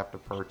 so they have to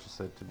purchase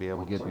it to be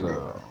We able get to the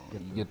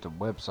get you the. get the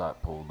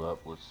website pulled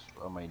up. Let's.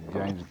 I mean,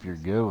 James, if you're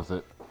good with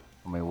it,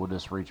 I mean, we'll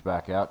just reach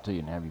back out to you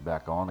and have you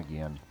back on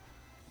again.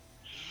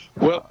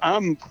 well,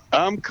 I'm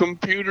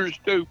computer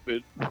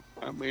stupid.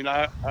 I mean,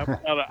 I've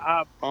got an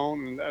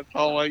iPhone and that's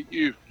all I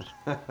use.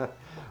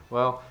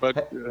 Well, But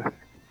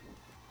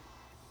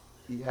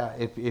yeah,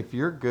 if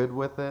you're good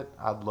with it,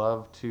 I'd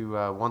love to.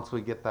 Once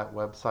we get that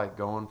website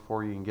going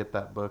for you and get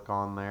that book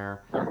on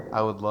there,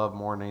 I would love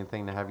more than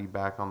anything to have you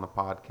back on the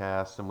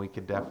podcast, and we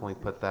could definitely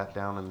put that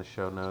down in the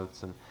show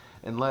notes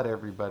and let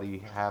everybody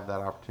have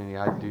that opportunity.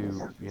 I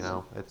do,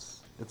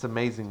 it's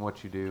amazing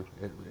what you do.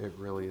 It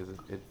really is.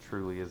 It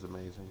truly is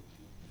amazing.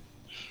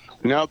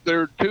 now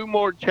there are two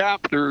more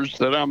chapters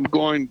that I'm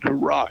going to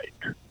write.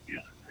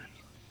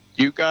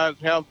 You guys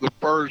have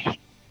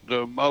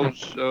the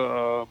most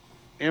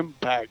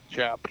impact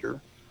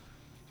chapter.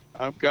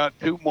 I've got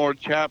two more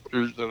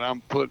chapters that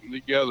I'm putting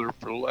together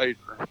for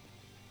later.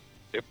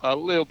 If I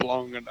live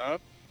long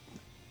enough.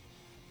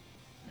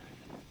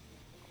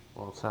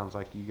 Well, it sounds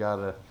like you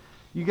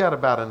got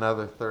about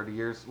another 30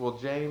 years. Well,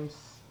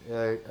 James,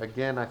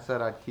 again, I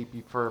said I'd keep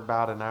you for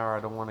about an hour. I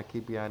don't want to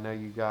keep you. I know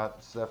you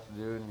got stuff to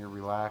do and you're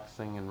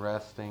relaxing and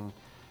resting.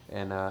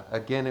 And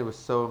again, it was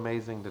so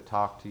amazing to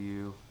talk to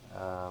you,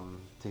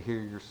 to hear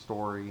your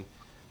story.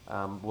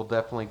 We'll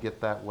definitely get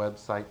that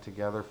website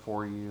together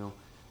for you,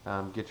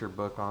 get your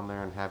book on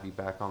there, and have you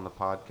back on the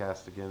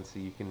podcast again so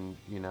you can,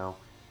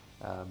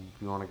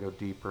 if you want to go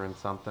deeper in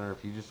something, or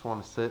if you just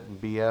want to sit and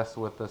BS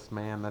with us,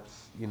 man,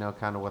 that's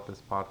kind of what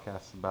this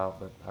podcast is about.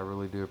 But I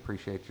really do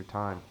appreciate your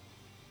time.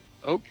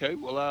 Okay,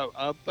 well,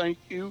 I thank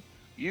you.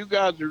 You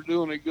guys are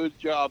doing a good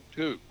job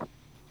too.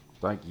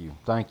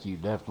 Thank you,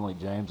 definitely,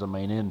 James. I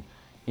mean,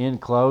 in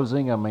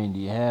closing, I mean, do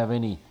you have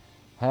any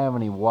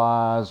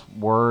wise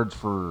words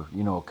for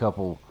a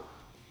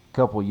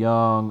couple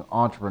young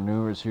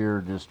entrepreneurs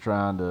here just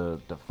trying to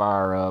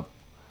fire up,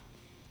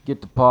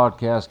 get the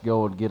podcast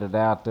going, get it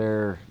out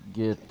there,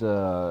 get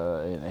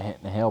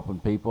and helping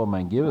people. I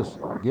mean,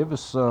 give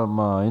us some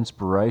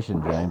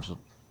inspiration, James.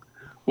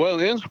 Well,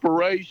 the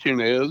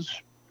inspiration is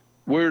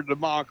we're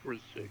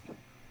democracy.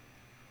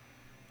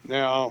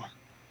 Now,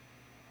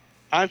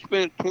 I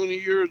spent 20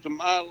 years of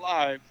my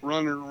life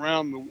running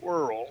around the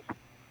world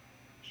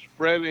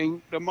spreading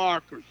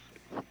democracy.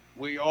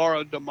 We are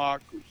a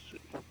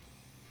democracy.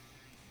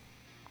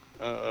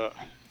 Uh,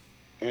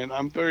 and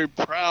I'm very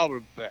proud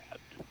of that.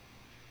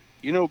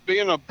 You know,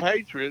 being a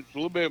patriot is a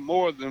little bit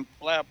more than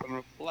flapping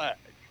a flag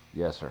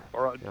Yes, sir.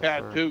 or a Yes, sir.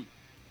 tattoo.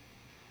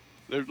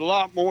 There's a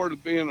lot more to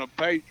being a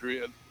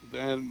patriot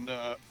than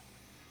uh,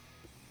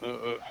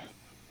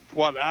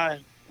 what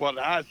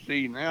I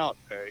see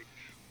nowadays.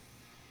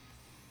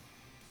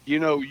 You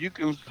know, you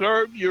can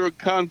serve your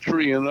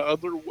country in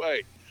other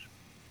ways.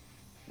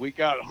 We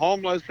got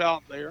homeless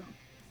out there.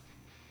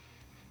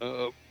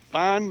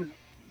 Find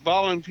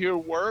volunteer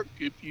work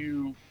if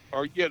you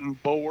are getting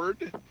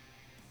bored.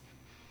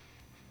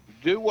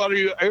 Do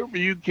whatever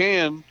you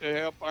can to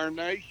help our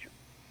nation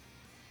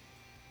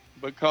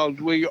because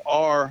we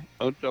are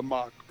a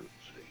democracy.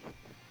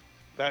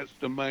 That's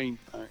the main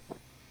thing.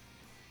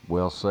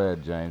 Well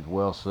said, James.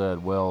 Well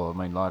said. Well,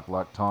 I mean,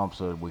 like Tom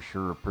said, we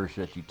sure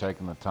appreciate you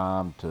taking the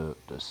time to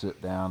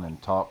sit down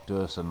and talk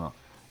to us. And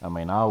I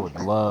mean, I would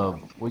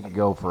love, we could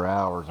go for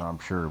hours, I'm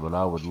sure, but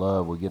I would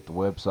love, we get the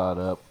website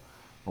up.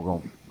 We're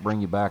going to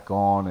bring you back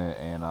on,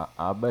 and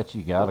I bet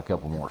you got a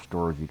couple more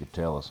stories you could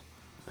tell us.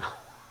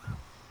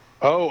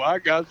 Oh, I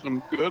got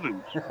some good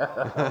ones.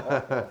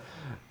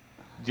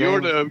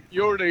 James,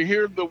 You ought to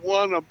hear the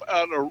one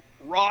about a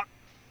rock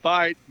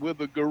fight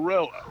with a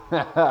gorilla.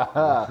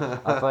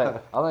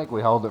 I think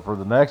we hold it for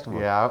the next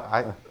one.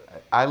 yeah,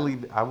 I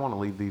want to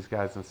leave these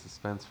guys in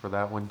suspense for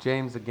that one.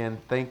 James, again,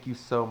 thank you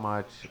so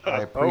much. I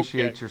Okay.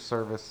 appreciate your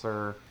service,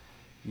 sir.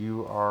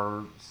 You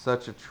are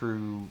such a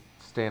true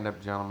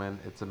stand-up gentleman.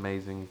 It's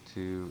amazing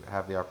to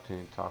have the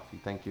opportunity to talk to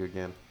you. Thank you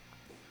again.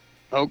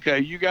 Okay.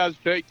 You guys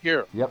take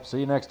care. Yep. See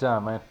you next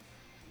time, man.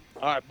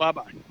 All right. Bye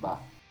bye. Bye.